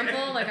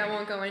example, like I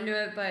won't go into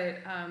it, but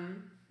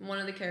one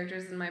of the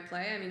characters in my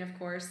play, I mean, of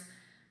course,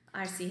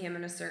 I see him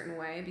in a certain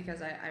way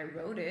because I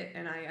wrote it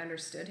and I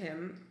understood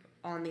him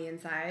on the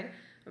inside.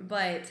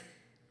 But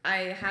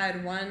I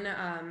had one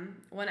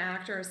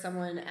actor or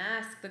someone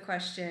ask the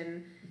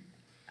question,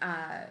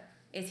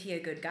 is he a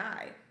good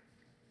guy?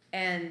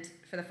 And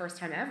for the first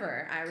time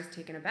ever, I was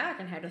taken aback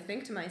and had to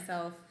think to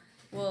myself,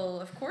 well,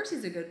 of course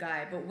he's a good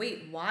guy, but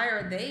wait, why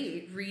are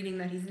they reading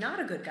that he's not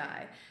a good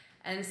guy?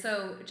 And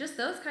so just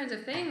those kinds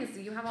of things,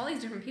 you have all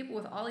these different people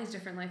with all these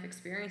different life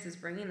experiences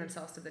bringing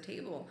themselves to the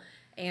table,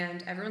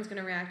 and everyone's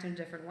going to react in a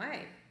different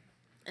way.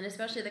 And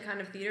especially the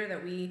kind of theater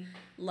that we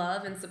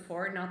love and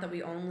support, not that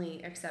we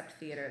only accept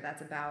theater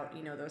that's about,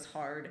 those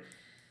hard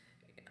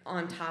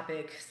on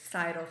topic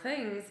societal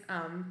things,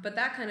 but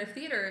that kind of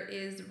theater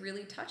is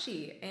really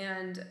touchy.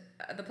 And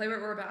the play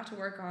we're about to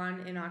work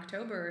on in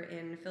October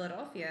in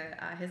Philadelphia,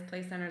 his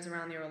play centers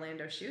around the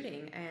Orlando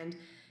shooting, and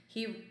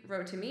he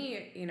wrote to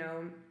me,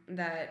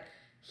 that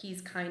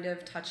he's kind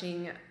of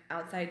touching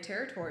outside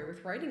territory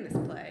with writing this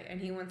play, and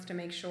he wants to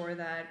make sure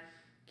that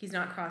he's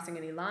not crossing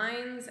any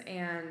lines,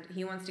 and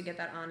he wants to get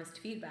that honest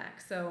feedback.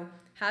 So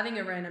having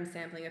a random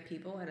sampling of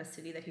people in a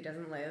city that he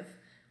doesn't live,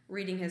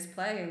 reading his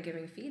play and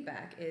giving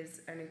feedback is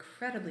an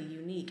incredibly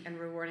unique and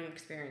rewarding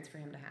experience for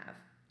him to have.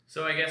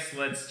 So I guess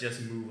let's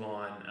just move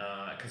on,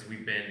 because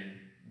we've been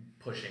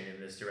pushing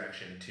in this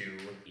direction, to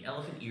the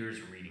Elephant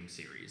Ears reading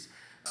series.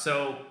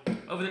 So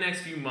over the next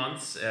few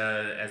months,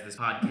 as this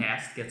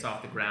podcast gets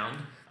off the ground,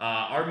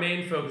 our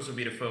main focus will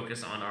be to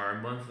focus on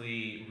our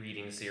monthly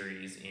reading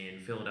series in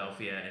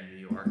Philadelphia and New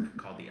York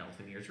called the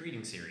Elephant Ears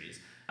Reading Series.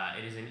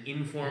 It is an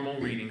informal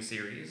reading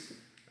series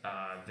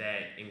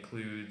that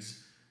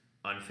includes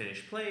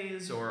unfinished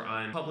plays or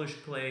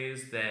unpublished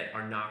plays that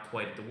are not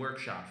quite at the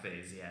workshop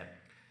phase yet.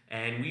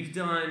 And we've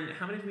done,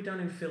 how many have we done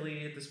in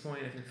Philly at this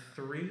point? I think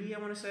 3, I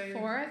want to say.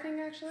 4, I think,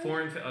 actually.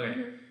 4 in Philly, okay.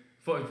 Mm-hmm.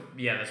 4,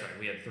 yeah, that's right.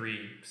 We had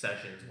 3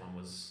 sessions. One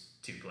was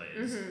 2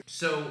 plays. Mm-hmm.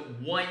 So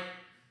what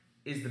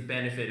is the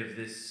benefit of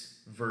this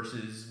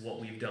versus what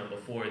we've done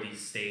before, the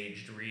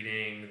staged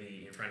reading,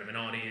 the in front of an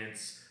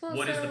audience? Well,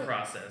 what is the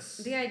process?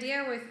 The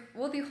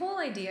whole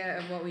idea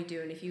of what we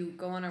do, and if you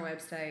go on our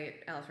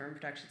website,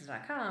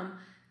 elephantproductions.com,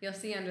 you'll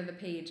see under the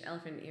page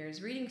Elephant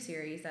Ears Reading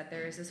Series that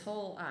there is this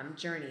whole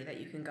journey that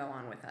you can go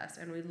on with us,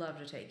 and we'd love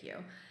to take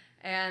you.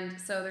 And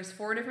so there's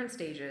 4 different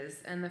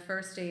stages, and the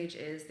first stage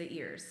is the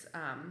Ears,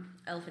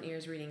 Elephant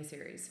Ears Reading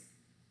Series,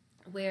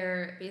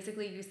 where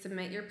basically you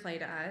submit your play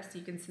to us.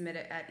 You can submit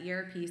it at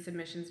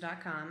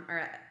erpsubmissions.com,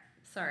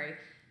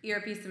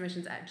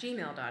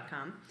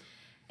 erpsubmissions@gmail.com,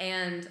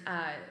 and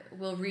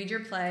we'll read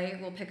your play.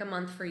 We'll pick a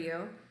month for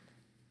you.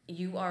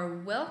 You are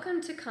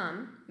welcome to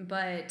come,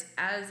 but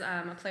as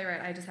a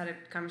playwright, I just had a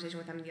conversation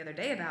with them the other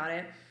day about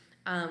it.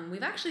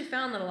 We've actually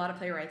found that a lot of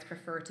playwrights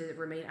prefer to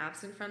remain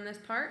absent from this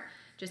part,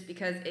 just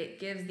because it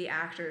gives the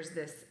actors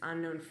this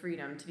unknown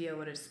freedom to be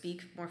able to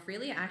speak more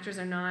freely. Actors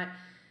are not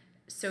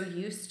so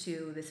used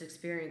to this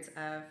experience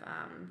of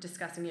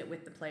discussing it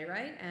with the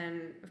playwright,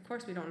 and of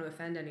course we don't want to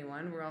offend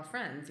anyone. We're all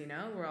friends,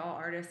 we're all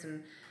artists,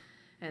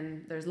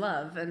 and there's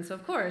love, and so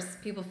of course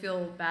people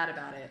feel bad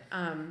about it.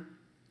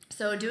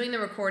 So doing the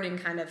recording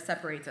kind of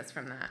separates us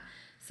from that.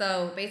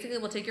 So basically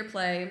we'll take your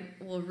play,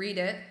 we'll read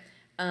it,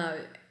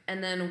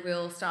 and then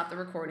we'll stop the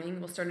recording,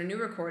 we'll start a new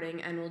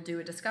recording, and we'll do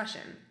a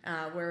discussion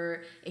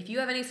where if you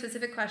have any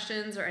specific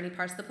questions or any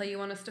parts of the play you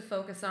want us to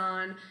focus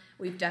on,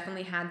 we've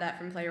definitely had that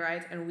from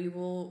playwrights, and we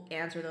will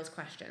answer those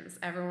questions.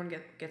 Everyone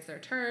gets their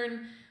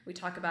turn. We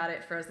talk about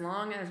it for as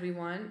long as we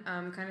want,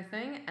 kind of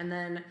thing, and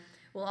then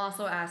we'll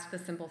also ask the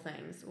simple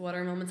things. What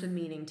are moments of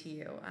meaning to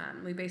you?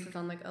 We base this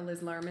on like a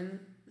Liz Lerman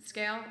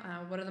scale.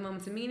 What are the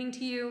moments of meaning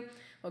to you?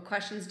 What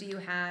questions do you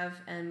have?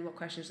 And what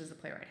questions does the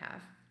playwright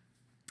have?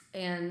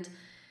 And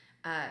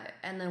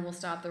then we'll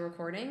stop the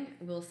recording.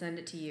 We'll send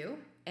it to you.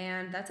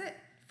 And that's it.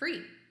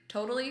 Free.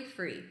 Totally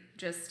free.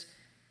 Just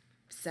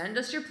send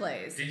us your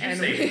plays. Did you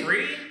say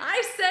free?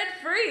 I said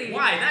free.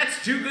 Why?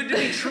 That's too good to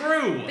be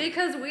true.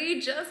 Because we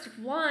just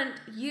want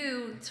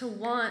you to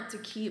want to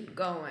keep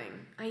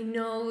going. I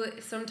know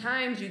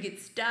sometimes you get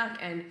stuck,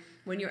 and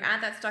when you're at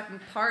that stuck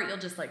part, you'll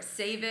just like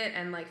save it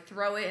and like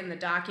throw it in the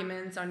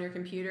documents on your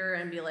computer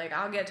and be like,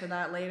 I'll get to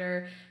that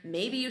later.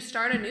 Maybe you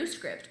start a new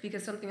script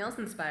because something else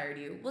inspired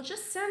you. Well,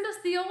 just send us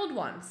the old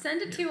one.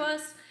 Send it to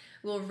us.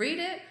 We'll read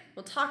it,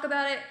 we'll talk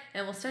about it,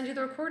 and we'll send you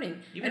the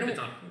recording. Even if it's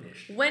not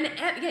finished.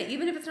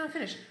 Even if it's not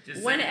finished.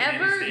 Just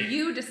whenever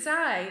you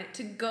decide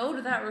to go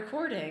to that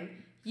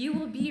recording, you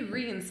will be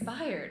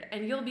re-inspired,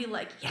 and you'll be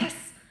like,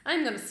 yes,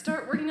 I'm going to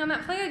start working on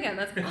that play again.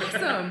 That's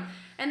awesome.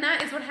 And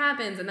that is what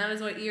happens, and that is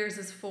what Ears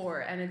is for.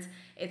 And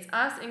it's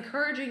us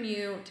encouraging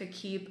you to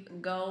keep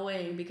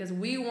going because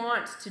we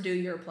want to do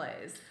your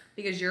plays.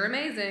 Because you're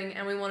amazing,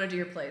 and we want to do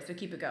your plays, so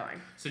keep it going.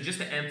 So just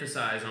to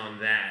emphasize on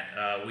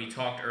that, we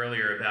talked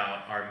earlier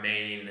about our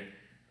main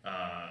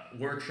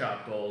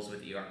workshop goals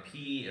with ERP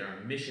and our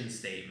mission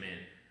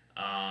statement.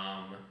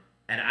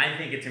 And I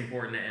think it's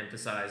important to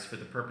emphasize for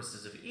the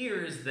purposes of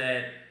Ears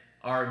that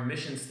our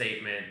mission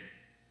statement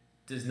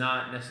does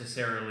not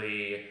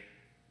necessarily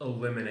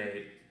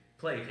eliminate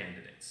play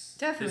candidates.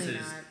 Definitely This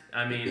is, not.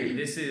 I mean,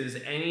 this is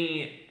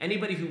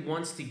anybody who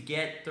wants to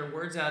get their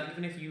words out,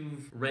 even if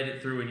you've read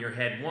it through in your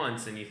head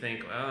once and you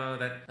think,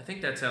 oh, I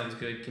think that sounds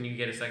good. Can you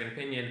get a second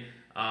opinion?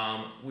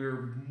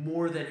 We're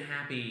more than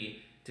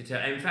happy to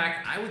tell. In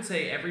fact, I would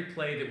say every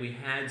play that we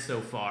had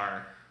so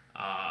far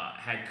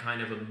had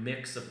kind of a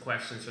mix of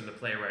questions from the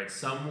playwright.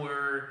 Some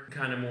were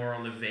kind of more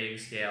on the vague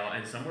scale,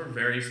 and some were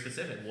very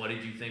specific. What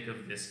did you think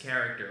of this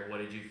character? What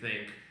did you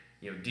think?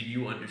 Did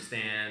you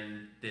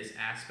understand this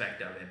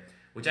aspect of it?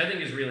 Which I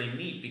think is really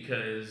neat,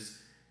 because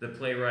the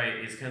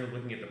playwright is kind of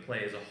looking at the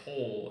play as a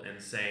whole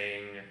and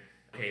saying,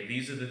 okay,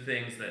 these are the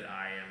things that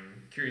I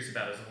am curious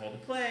about as a whole to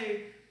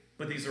play,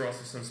 but these are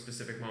also some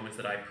specific moments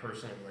that I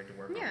personally would like to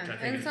work on. Which I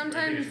think and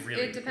sometimes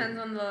really it depends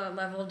on the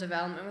level of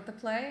development with the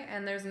play,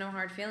 and there's no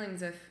hard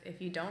feelings if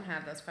you don't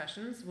have those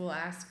questions. We'll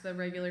ask the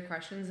regular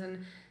questions,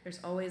 and there's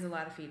always a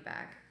lot of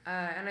feedback.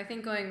 And I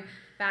think going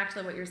back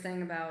to what you're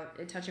saying about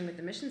it touching with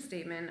the mission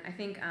statement, I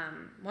think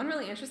one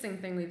really interesting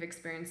thing we've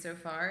experienced so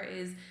far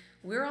is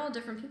we're all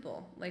different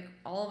people. Like,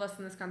 all of us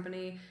in this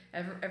company,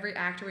 every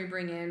actor we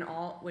bring in,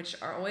 which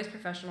are always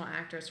professional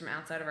actors from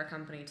outside of our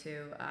company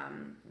too,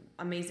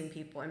 amazing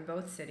people in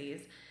both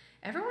cities.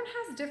 Everyone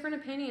has different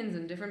opinions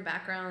and different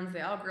backgrounds.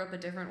 They all grew up a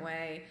different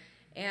way.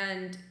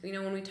 And,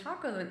 when we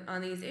talk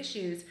on these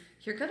issues,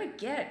 you're going to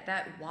get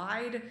that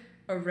wide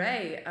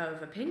array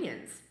of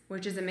opinions,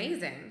 which is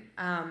amazing.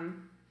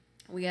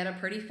 We had a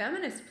pretty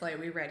feminist play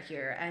we read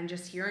here, and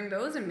just hearing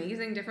those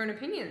amazing different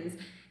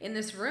opinions in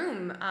this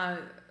room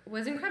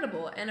was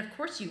incredible. And of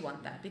course you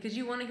want that, because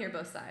you want to hear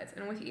both sides.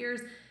 And with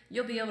ears,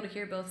 you'll be able to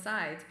hear both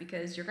sides,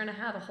 because you're going to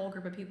have a whole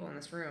group of people in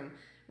this room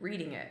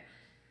reading it.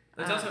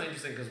 It's also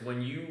interesting, because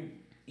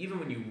even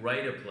when you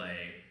write a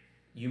play,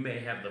 you may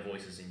have the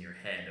voices in your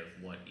head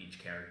of what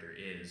each character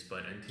is,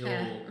 but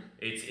until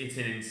it's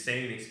an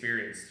insane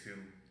experience to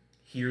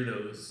hear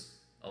those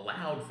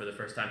aloud for the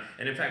first time.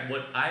 And in fact,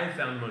 what I have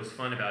found most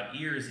fun about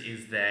Ears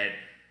is that,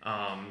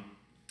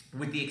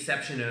 with the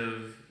exception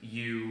of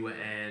you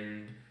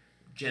and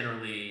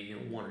generally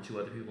one or two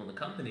other people in the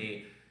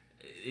company,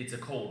 it's a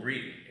cold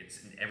read.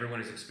 Everyone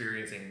is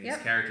experiencing these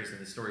characters in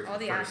the story for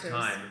the first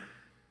time,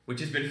 which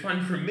has been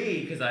fun for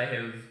me, because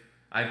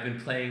I've been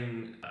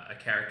playing a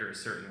character a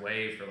certain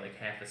way for like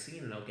half a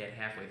scene, and I'll get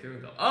halfway through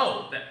and go,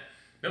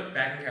 nope,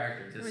 back in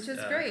character. Which is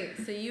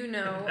great. So you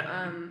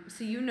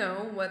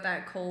know what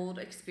that cold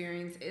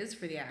experience is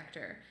for the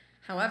actor.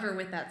 However,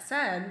 with that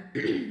said,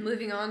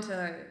 moving on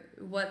to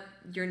what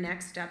your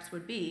next steps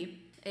would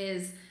be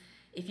is,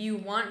 if you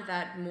want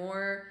that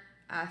more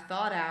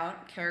thought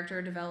out,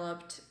 character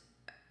developed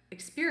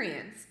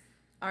experience,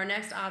 our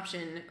next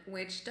option,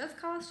 which does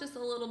cost just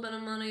a little bit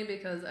of money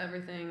because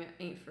everything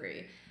ain't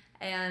free.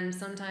 And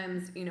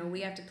sometimes,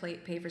 we have to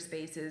pay for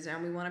spaces,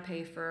 and we want to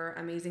pay for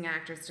amazing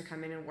actors to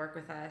come in and work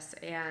with us.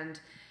 And,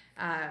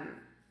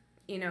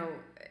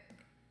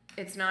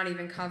 it's not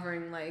even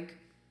covering like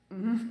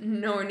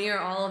nowhere near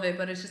all of it,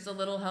 but it's just a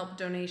little help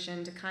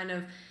donation to kind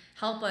of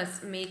help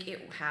us make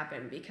it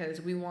happen,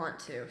 because we want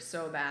to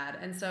so bad.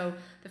 And so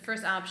the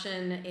first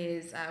option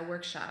is a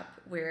workshop,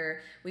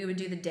 where we would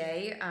do the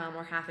day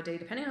or half a day,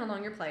 depending on how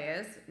long your play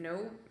is.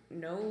 No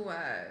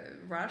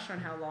rush on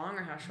how long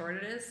or how short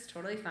it is.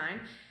 Totally fine.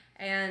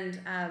 And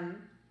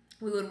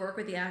we would work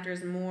with the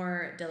actors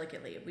more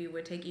delicately. We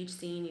would take each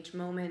scene, each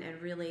moment,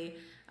 and really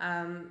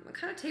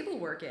kind of table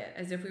work it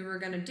as if we were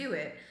going to do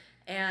it,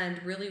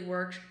 and really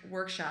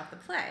workshop the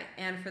play.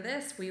 And for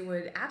this, we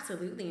would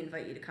absolutely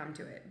invite you to come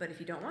to it. But if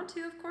you don't want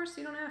to, of course,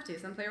 you don't have to.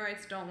 Some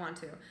playwrights don't want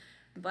to.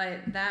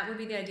 But that would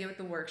be the idea with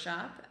the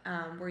workshop,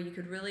 where you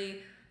could really,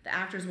 the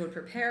actors would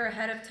prepare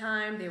ahead of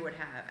time. They would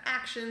have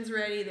actions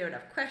ready. They would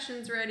have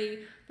questions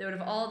ready. They would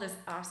have all this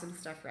awesome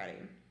stuff ready.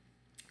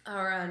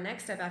 Our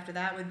next step after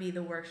that would be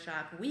the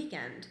workshop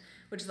weekend,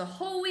 which is a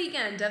whole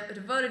weekend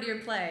devoted to your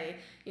play.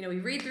 We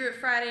read through it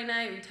Friday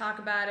night, we talk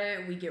about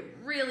it, we get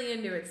really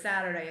into it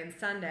Saturday and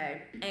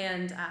Sunday,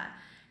 and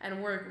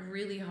work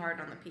really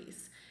hard on the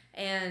piece.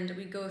 And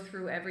we go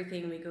through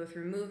everything. We go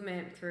through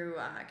movement, through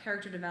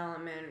character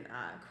development,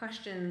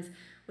 questions.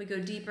 We go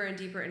deeper and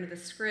deeper into the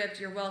script.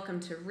 You're welcome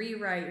to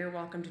rewrite. You're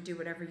welcome to do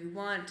whatever you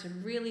want to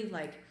really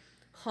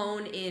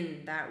hone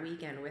in that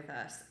weekend with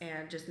us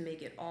and just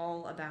make it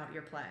all about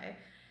your play.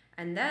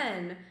 And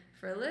then,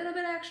 for a little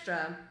bit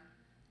extra,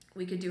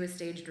 we could do a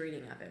staged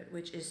reading of it,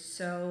 which is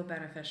so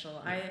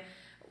beneficial. Yeah.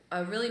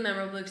 A really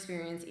memorable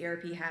experience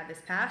ERP had this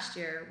past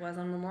year was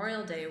on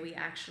Memorial Day. We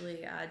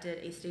actually did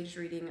a staged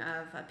reading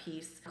of a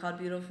piece called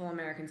Beautiful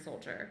American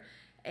Soldier.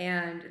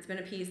 And it's been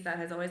a piece that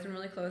has always been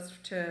really close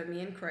to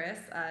me and Chris.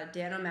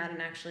 Dan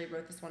O'Madden actually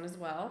wrote this one as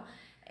well.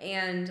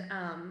 And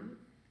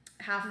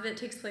half of it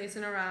takes place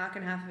in Iraq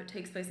and half of it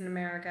takes place in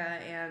America.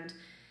 And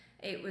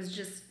it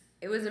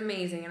was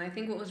amazing. And I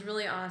think what was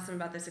really awesome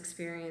about this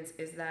experience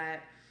is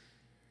that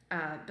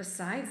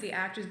besides the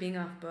actors being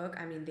off book,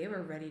 they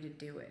were ready to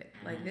do it.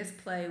 This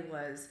play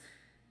was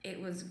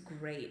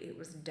great. It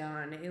was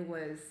done. It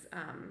was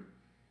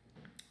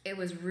it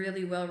was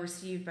really well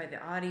received by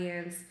the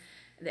audience.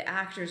 The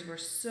actors were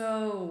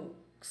so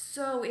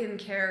in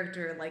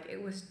character. Like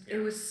it was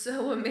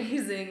so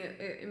amazing.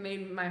 It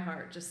made my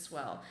heart just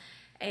swell.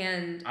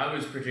 And I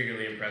was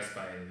particularly impressed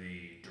by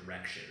the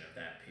direction of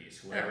that piece.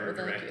 Whoever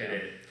directed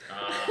it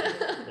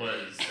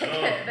was.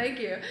 Oh. Thank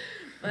you.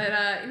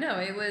 But no,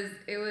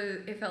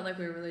 it felt like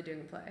we were really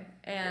doing a play,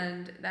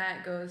 and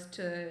that goes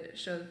to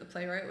show that the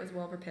playwright was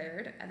well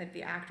prepared. I think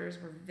the actors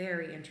were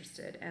very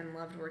interested and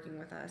loved working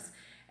with us,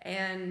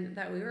 and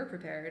that we were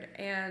prepared,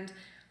 and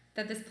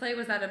that this play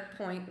was at a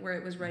point where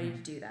it was ready to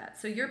do that.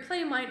 So your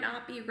play might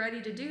not be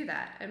ready to do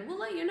that, and we'll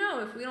let you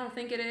know if we don't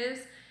think it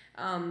is,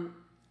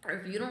 or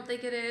if you don't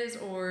think it is,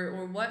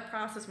 or what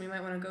process we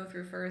might want to go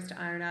through first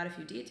to iron out a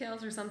few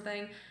details or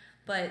something.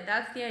 But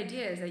that's the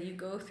idea, is that you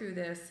go through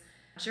this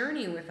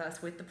journey with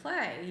us with the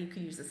play. You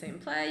could use the same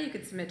play, you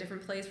could submit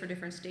different plays for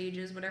different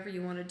stages, whatever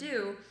you want to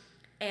do.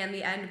 And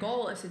the end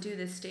goal is to do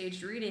this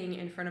staged reading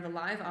in front of a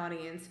live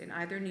audience in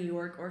either New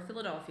York or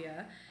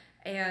Philadelphia.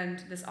 And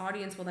this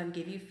audience will then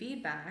give you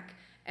feedback.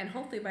 And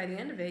hopefully by the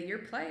end of it, your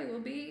play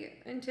will be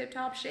in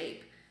tip-top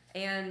shape.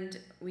 And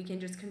we can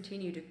just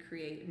continue to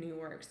create new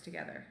works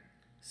together.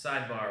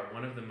 Sidebar,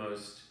 one of the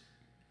most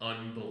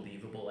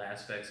unbelievable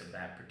aspects of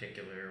that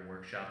particular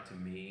workshop to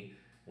me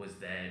was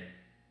that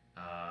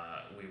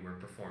we were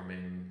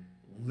performing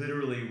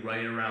literally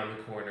right around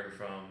the corner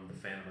from the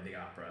Phantom of the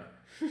Opera.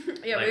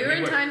 Yeah, like, we were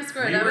in Times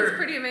Square. That was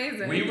pretty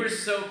amazing. We were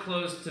so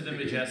close to the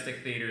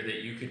Majestic Theater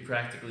that you could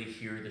practically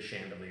hear the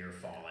chandelier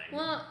falling.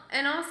 Well,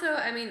 and also,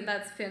 I mean,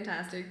 that's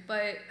fantastic.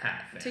 But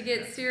to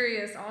get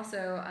serious,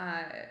 also,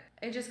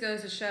 it just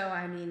goes to show,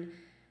 I mean,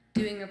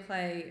 doing a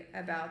play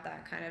about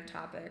that kind of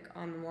topic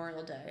on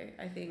Memorial Day,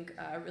 I think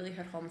really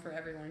hit home for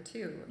everyone,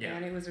 too. Yeah.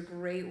 And it was a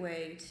great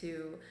way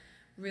to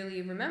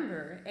really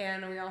remember.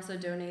 And we also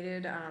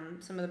donated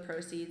some of the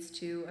proceeds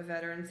to a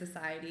veteran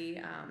society,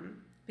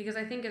 because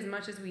I think as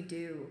much as we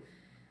do,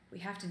 we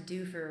have to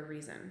do for a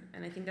reason.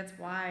 And I think that's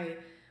why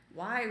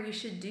we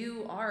should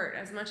do art,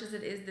 as much as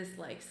it is this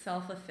like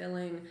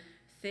self-fulfilling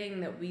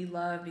thing that we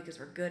love because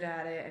we're good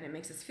at it and it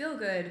makes us feel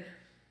good.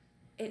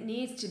 It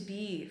needs to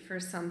be for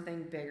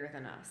something bigger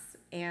than us.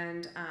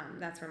 And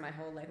that's where my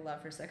whole like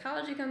love for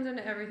psychology comes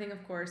into everything,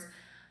 of course.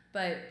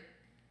 But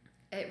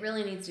it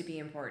really needs to be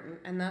important,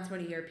 and that's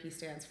what ERP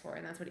stands for,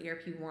 and that's what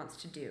ERP wants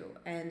to do.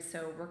 And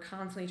so we're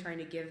constantly trying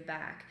to give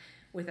back.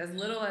 With as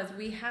little as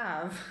we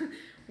have,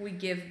 we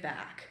give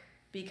back,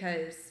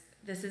 because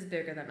this is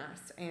bigger than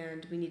us,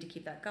 and we need to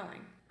keep that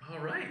going. All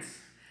right.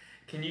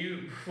 Can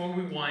you, before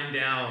we wind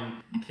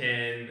down,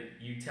 can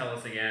you tell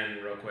us again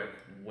real quick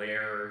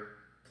where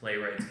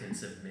playwrights can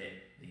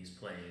submit these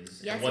plays?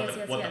 Yes,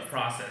 and what the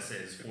process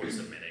is for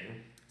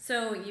submitting?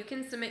 So you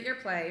can submit your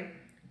play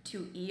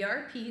to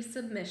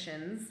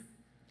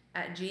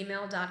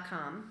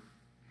erpsubmissions@gmail.com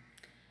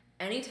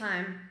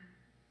anytime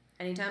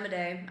of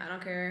day. I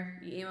don't care.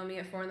 You email me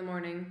at 4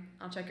 a.m,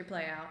 I'll check your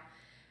play out.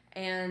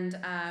 And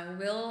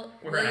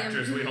we're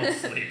actors, we don't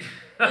sleep.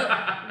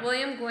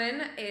 William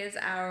Gwynn is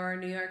our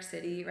New York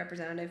City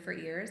representative for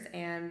EARS,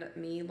 and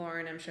me,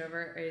 Lauren M.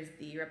 Shover, is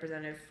the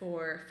representative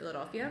for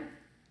Philadelphia.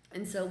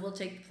 And so we'll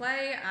take the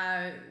play.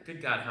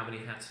 Good God, how many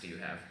hats do you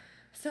have?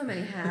 So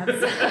many hats.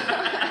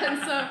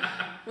 And so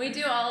we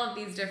do all of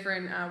these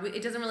different,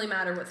 it doesn't really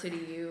matter what city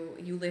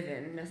you live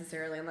in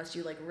necessarily, unless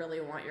you like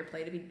really want your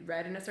play to be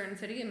read in a certain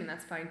city. I mean,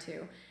 that's fine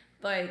too.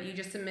 But you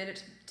just submit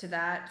it to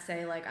that,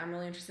 say like, I'm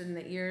really interested in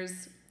the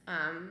EARS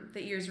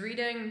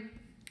reading.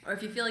 Or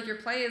if you feel like your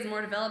play is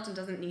more developed and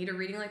doesn't need a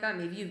reading like that,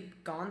 maybe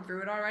you've gone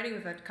through it already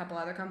with a couple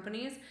other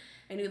companies,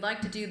 and you'd like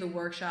to do the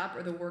workshop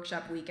or the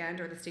workshop weekend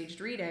or the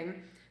staged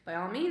reading, by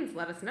all means,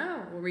 let us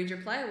know. We'll read your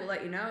play. We'll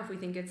let you know if we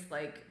think it's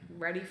like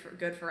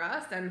good for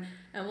us, and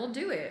we'll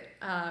do it.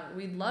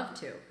 We'd love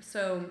to.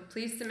 So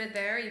please submit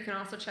there. You can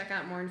also check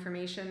out more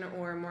information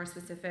or more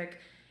specific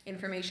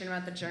information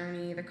about the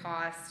journey, the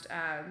cost,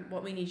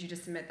 what we need you to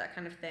submit, that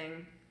kind of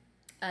thing,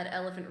 at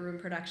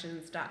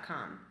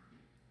elephantроomproductions.com.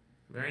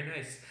 Very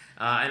nice.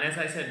 And as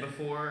I said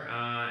before,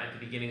 at the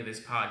beginning of this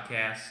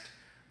podcast,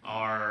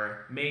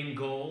 our main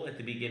goal at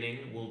the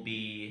beginning will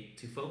be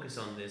to focus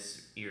on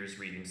this EARS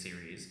reading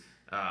series,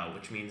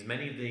 which means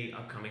many of the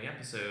upcoming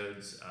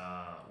episodes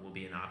will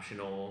be an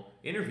optional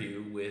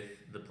interview with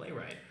the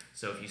playwright.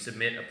 So if you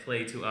submit a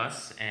play to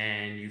us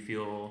and you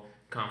feel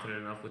confident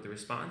enough with the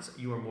response,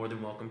 you are more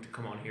than welcome to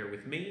come on here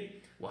with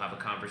me. We'll have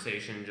a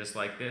conversation just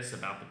like this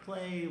about the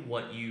play,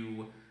 what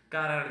you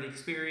got out of the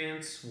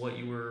experience, what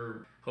you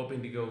were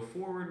hoping to go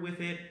forward with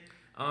it.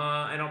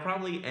 And I'll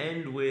probably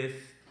end with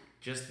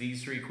just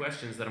these 3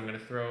 questions that I'm going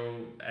to throw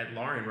at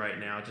Lauren right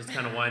now, just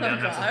kind of wind down,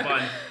 have some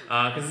fun.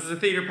 Because this is a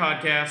theater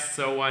podcast,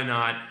 so why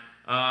not?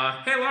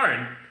 Hey,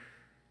 Lauren.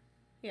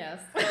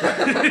 Yes.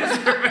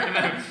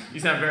 You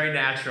sound very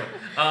natural.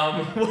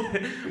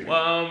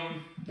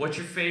 What's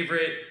your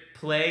favorite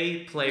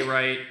play,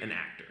 playwright, and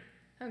actor?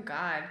 Oh,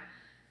 God.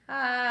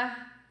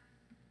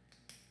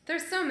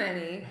 There's so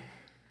many.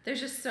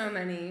 There's just so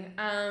many.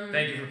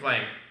 Thank you for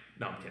playing.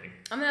 No, I'm kidding.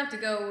 I'm going to have to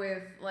go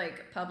with,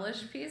 like,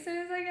 published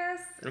pieces, I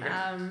guess. Okay.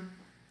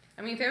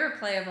 I mean, favorite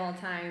play of all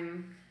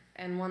time,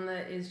 and one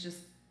that is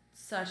just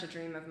such a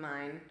dream of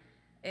mine,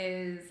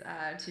 is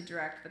to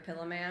direct The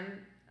Pillowman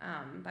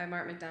by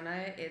Mark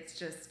McDonagh. It's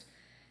just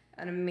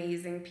an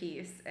amazing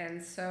piece,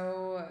 and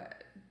so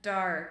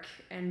dark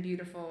and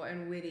beautiful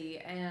and witty,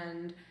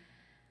 and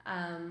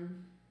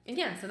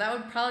yeah, so that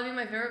would probably be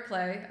my favorite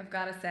play, I've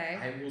got to say.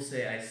 I will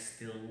say I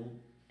still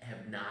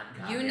have not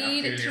gotten You the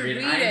need opportunity to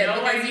read read it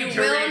because you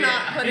will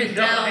not put it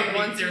down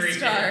once you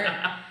start.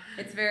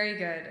 It's very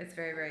good. It's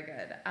very, very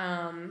good.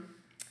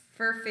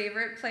 For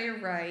favorite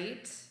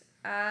playwright,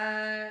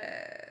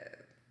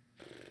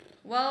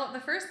 well, the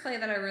first play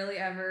that I really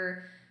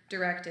ever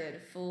directed,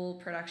 full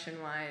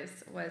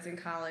production-wise, was in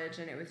college,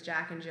 and it was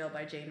Jack and Jill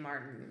by Jane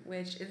Martin,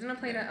 which isn't a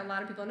play that a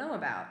lot of people know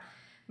about.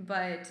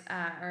 But,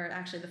 or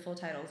actually the full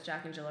title is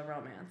Jack and Jill, A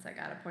Romance. I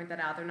gotta point that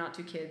out. They're not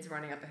two kids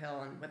running up a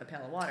hill and with a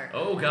pail of water.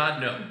 Oh,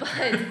 God, no. But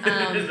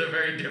it is a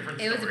very different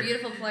story. It was a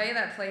beautiful play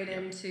that played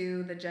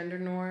into the gender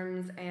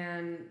norms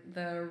and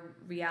the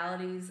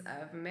realities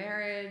of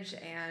marriage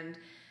and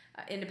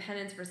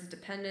independence versus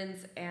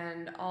dependence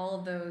and all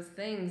of those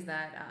things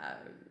that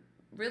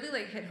really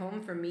like hit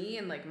home for me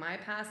and like my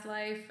past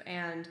life.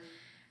 And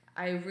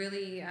I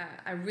really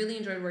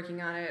enjoyed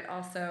working on it.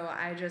 Also,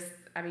 I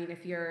mean,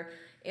 if you're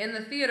in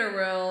the theater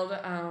world,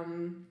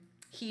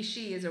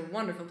 she is a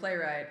wonderful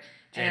playwright.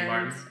 Jane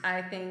Martin.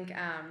 I think...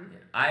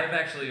 I have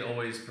actually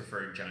always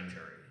preferred John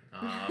Jury.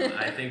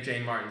 I think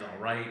Jane Martin's all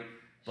right,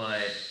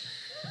 but...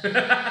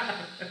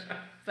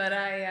 But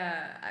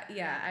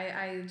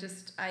I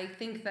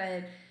think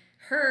that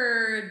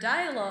her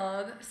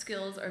dialogue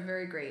skills are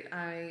very great.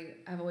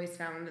 I've always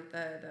found that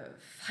the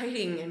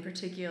fighting in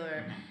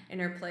particular in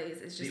her plays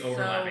is just the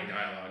overlapping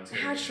dialogue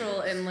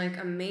natural and like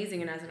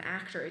amazing. And as an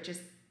actor, it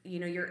just, you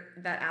know, you're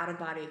that out of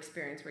body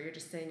experience where you're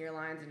just saying your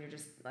lines and you're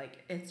just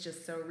like, it's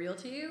just so real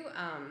to you.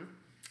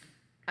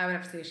 I would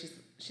have to say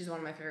she's one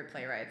of my favorite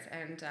playwrights,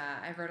 and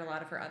I've read a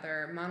lot of her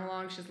other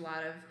monologues. She has a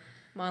lot of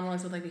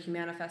monologues with like the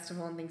Humana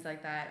Festival and things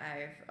like that.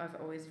 I've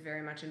always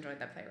very much enjoyed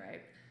that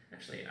playwright.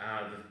 Actually,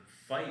 the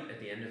fight at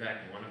the end of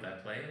Act 1 of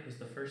that play was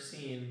the first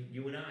scene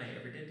you and I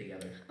ever did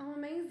together. Oh,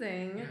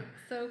 amazing. Yeah.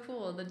 So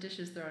cool. The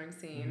dishes throwing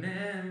scene.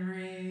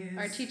 Memories.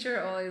 Our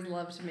teacher always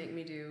loved to make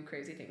me do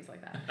crazy things like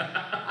that.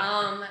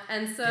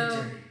 And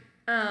so,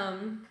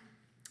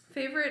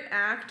 favorite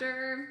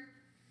actor,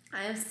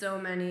 I have so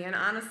many. And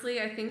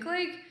honestly, I think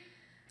I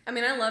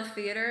love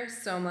theater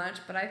so much,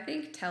 but I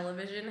think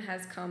television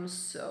has come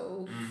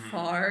so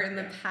far in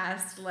the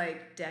past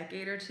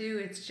decade or two.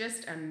 It's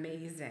just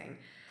amazing.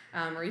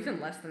 Or even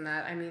less than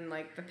that. I mean,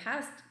 the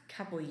past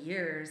couple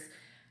years,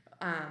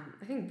 I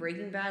think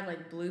Breaking Bad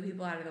blew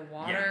people out of the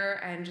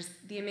water, and just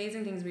the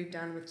amazing things we've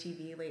done with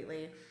TV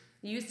lately.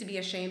 You used to be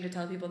ashamed to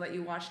tell people that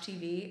you watch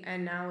TV,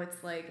 and now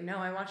it's like, no,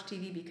 I watch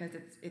TV because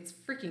it's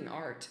freaking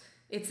art.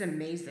 It's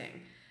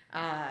amazing.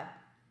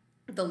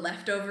 The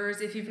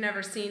Leftovers, if you've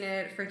never seen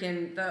it,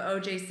 freaking the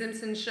O.J.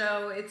 Simpson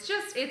show. It's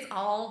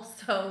all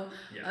so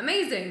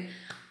amazing.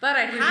 But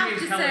I'd have to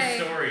say, tell a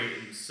story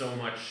so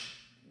much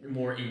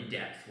more in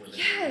depth with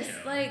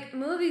it.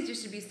 Movies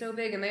used to be so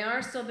big, and they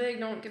are still big.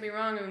 Don't get me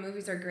wrong. I mean,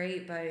 movies are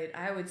great, but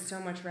I would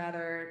so much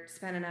rather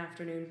spend an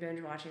afternoon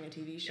binge watching a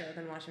TV show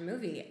than watch a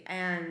movie.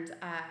 And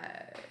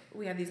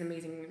we have these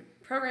amazing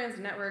programs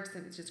and networks,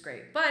 and it's just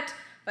great. But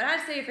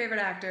I'd say a favorite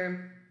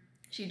actor.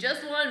 She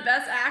just won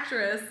Best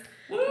Actress.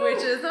 Woo!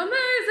 Which is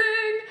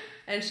amazing,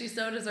 and she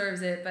so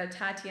deserves it. But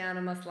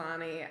Tatiana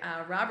Maslany,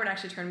 Robert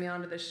actually turned me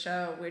on to this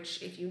show,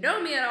 which if you know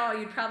me at all,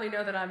 you'd probably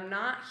know that I'm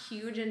not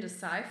huge into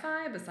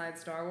sci-fi besides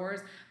Star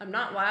Wars. I'm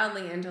not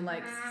wildly into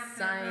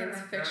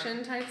science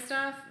fiction type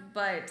stuff,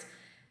 but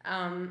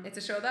it's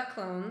a show about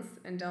clones,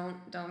 and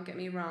don't get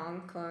me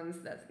wrong,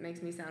 clones, that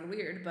makes me sound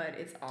weird, but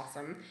it's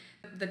awesome.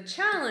 The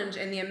challenge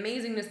and the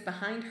amazingness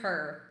behind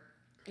her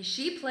is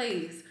she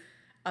plays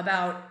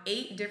about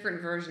 8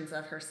 different versions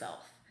of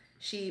herself.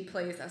 She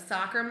plays a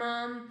soccer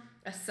mom,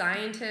 a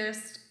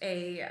scientist,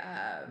 a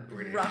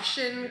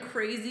Russian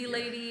crazy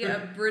lady,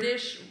 a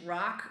British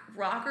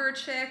rocker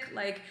chick,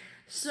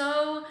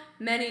 so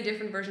many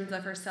different versions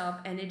of herself,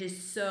 and it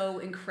is so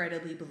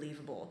incredibly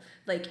believable.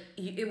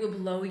 It will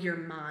blow your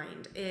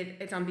mind.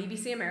 It's on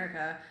BBC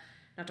America.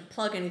 Not to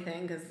plug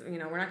anything, because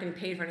we're not getting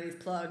paid for any of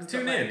these plugs.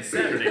 Tune in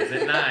Saturdays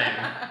at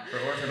 9 for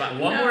Orthodox.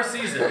 One more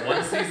season.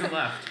 One season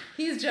left.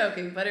 He's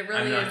joking, but it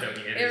really is.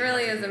 Joking. It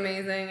really is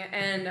amazing,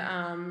 and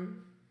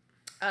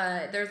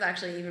there's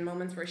actually even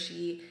moments where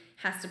she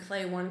has to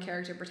play one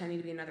character pretending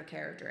to be another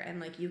character,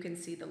 and you can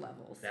see the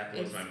levels. That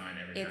blows my mind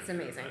every time. It's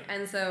amazing,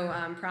 and so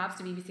props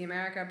to BBC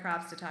America,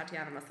 props to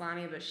Tatiana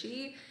Maslany, but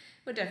she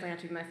would definitely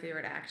have to be my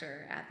favorite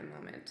actor at the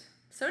moment.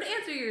 So to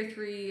answer your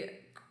 3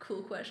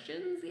 cool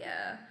questions,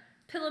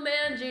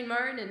 Pillowman, Jane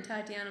Martin, and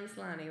Tatiana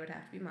Maslany would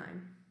have to be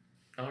mine.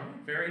 All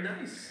right, very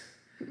nice.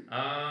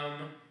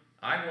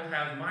 I will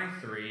have my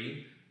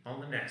 3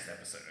 on the next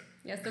episode.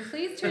 Yeah, so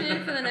please tune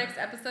in for the next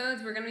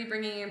episodes. We're going to be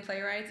bringing in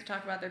playwrights to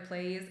talk about their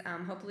plays.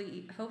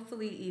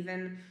 Hopefully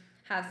even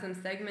have some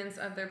segments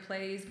of their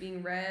plays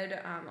being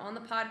read on the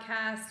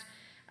podcast.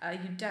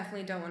 You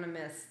definitely don't want to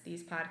miss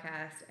these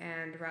podcasts,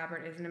 and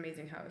Robert is an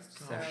amazing host,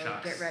 so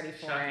shucks. get ready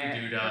for Shucky it.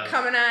 doo-dah. We're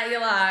coming at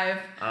you live.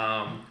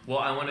 Well,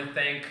 I want to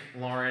thank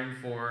Lauren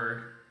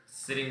for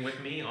sitting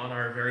with me on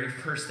our very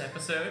first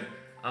episode.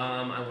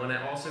 I want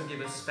to also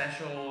give a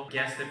special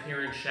guest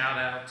appearance shout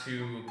out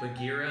to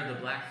Bagheera, the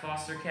black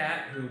foster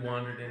cat, who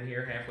wandered in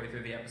here halfway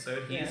through the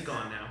episode. He's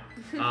gone now,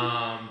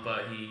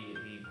 but he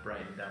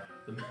brightened up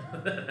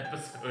the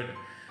episode.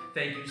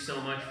 Thank you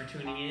so much for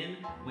tuning in.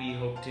 We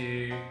hope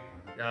to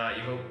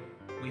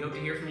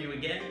hear from you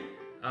again.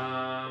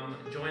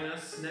 Join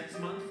us next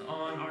month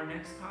on our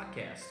next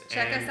podcast.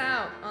 Check us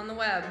out on the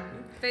web,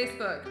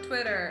 Facebook,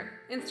 Twitter,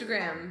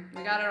 Instagram.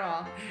 We got it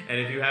all. And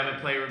if you have a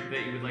play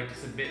that you would like to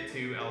submit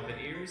to Elephant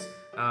Ears,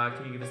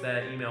 can you give us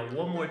that email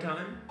one more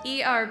time?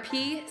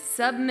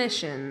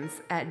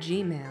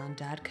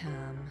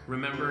 erpsubmissions@gmail.com.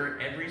 Remember,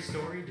 every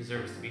story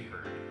deserves to be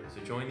heard.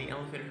 So join the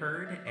elephant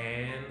herd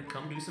and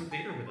come do some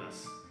theater with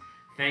us.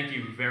 Thank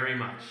you very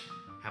much.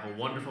 Have a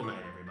wonderful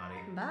night, everybody.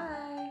 Bye.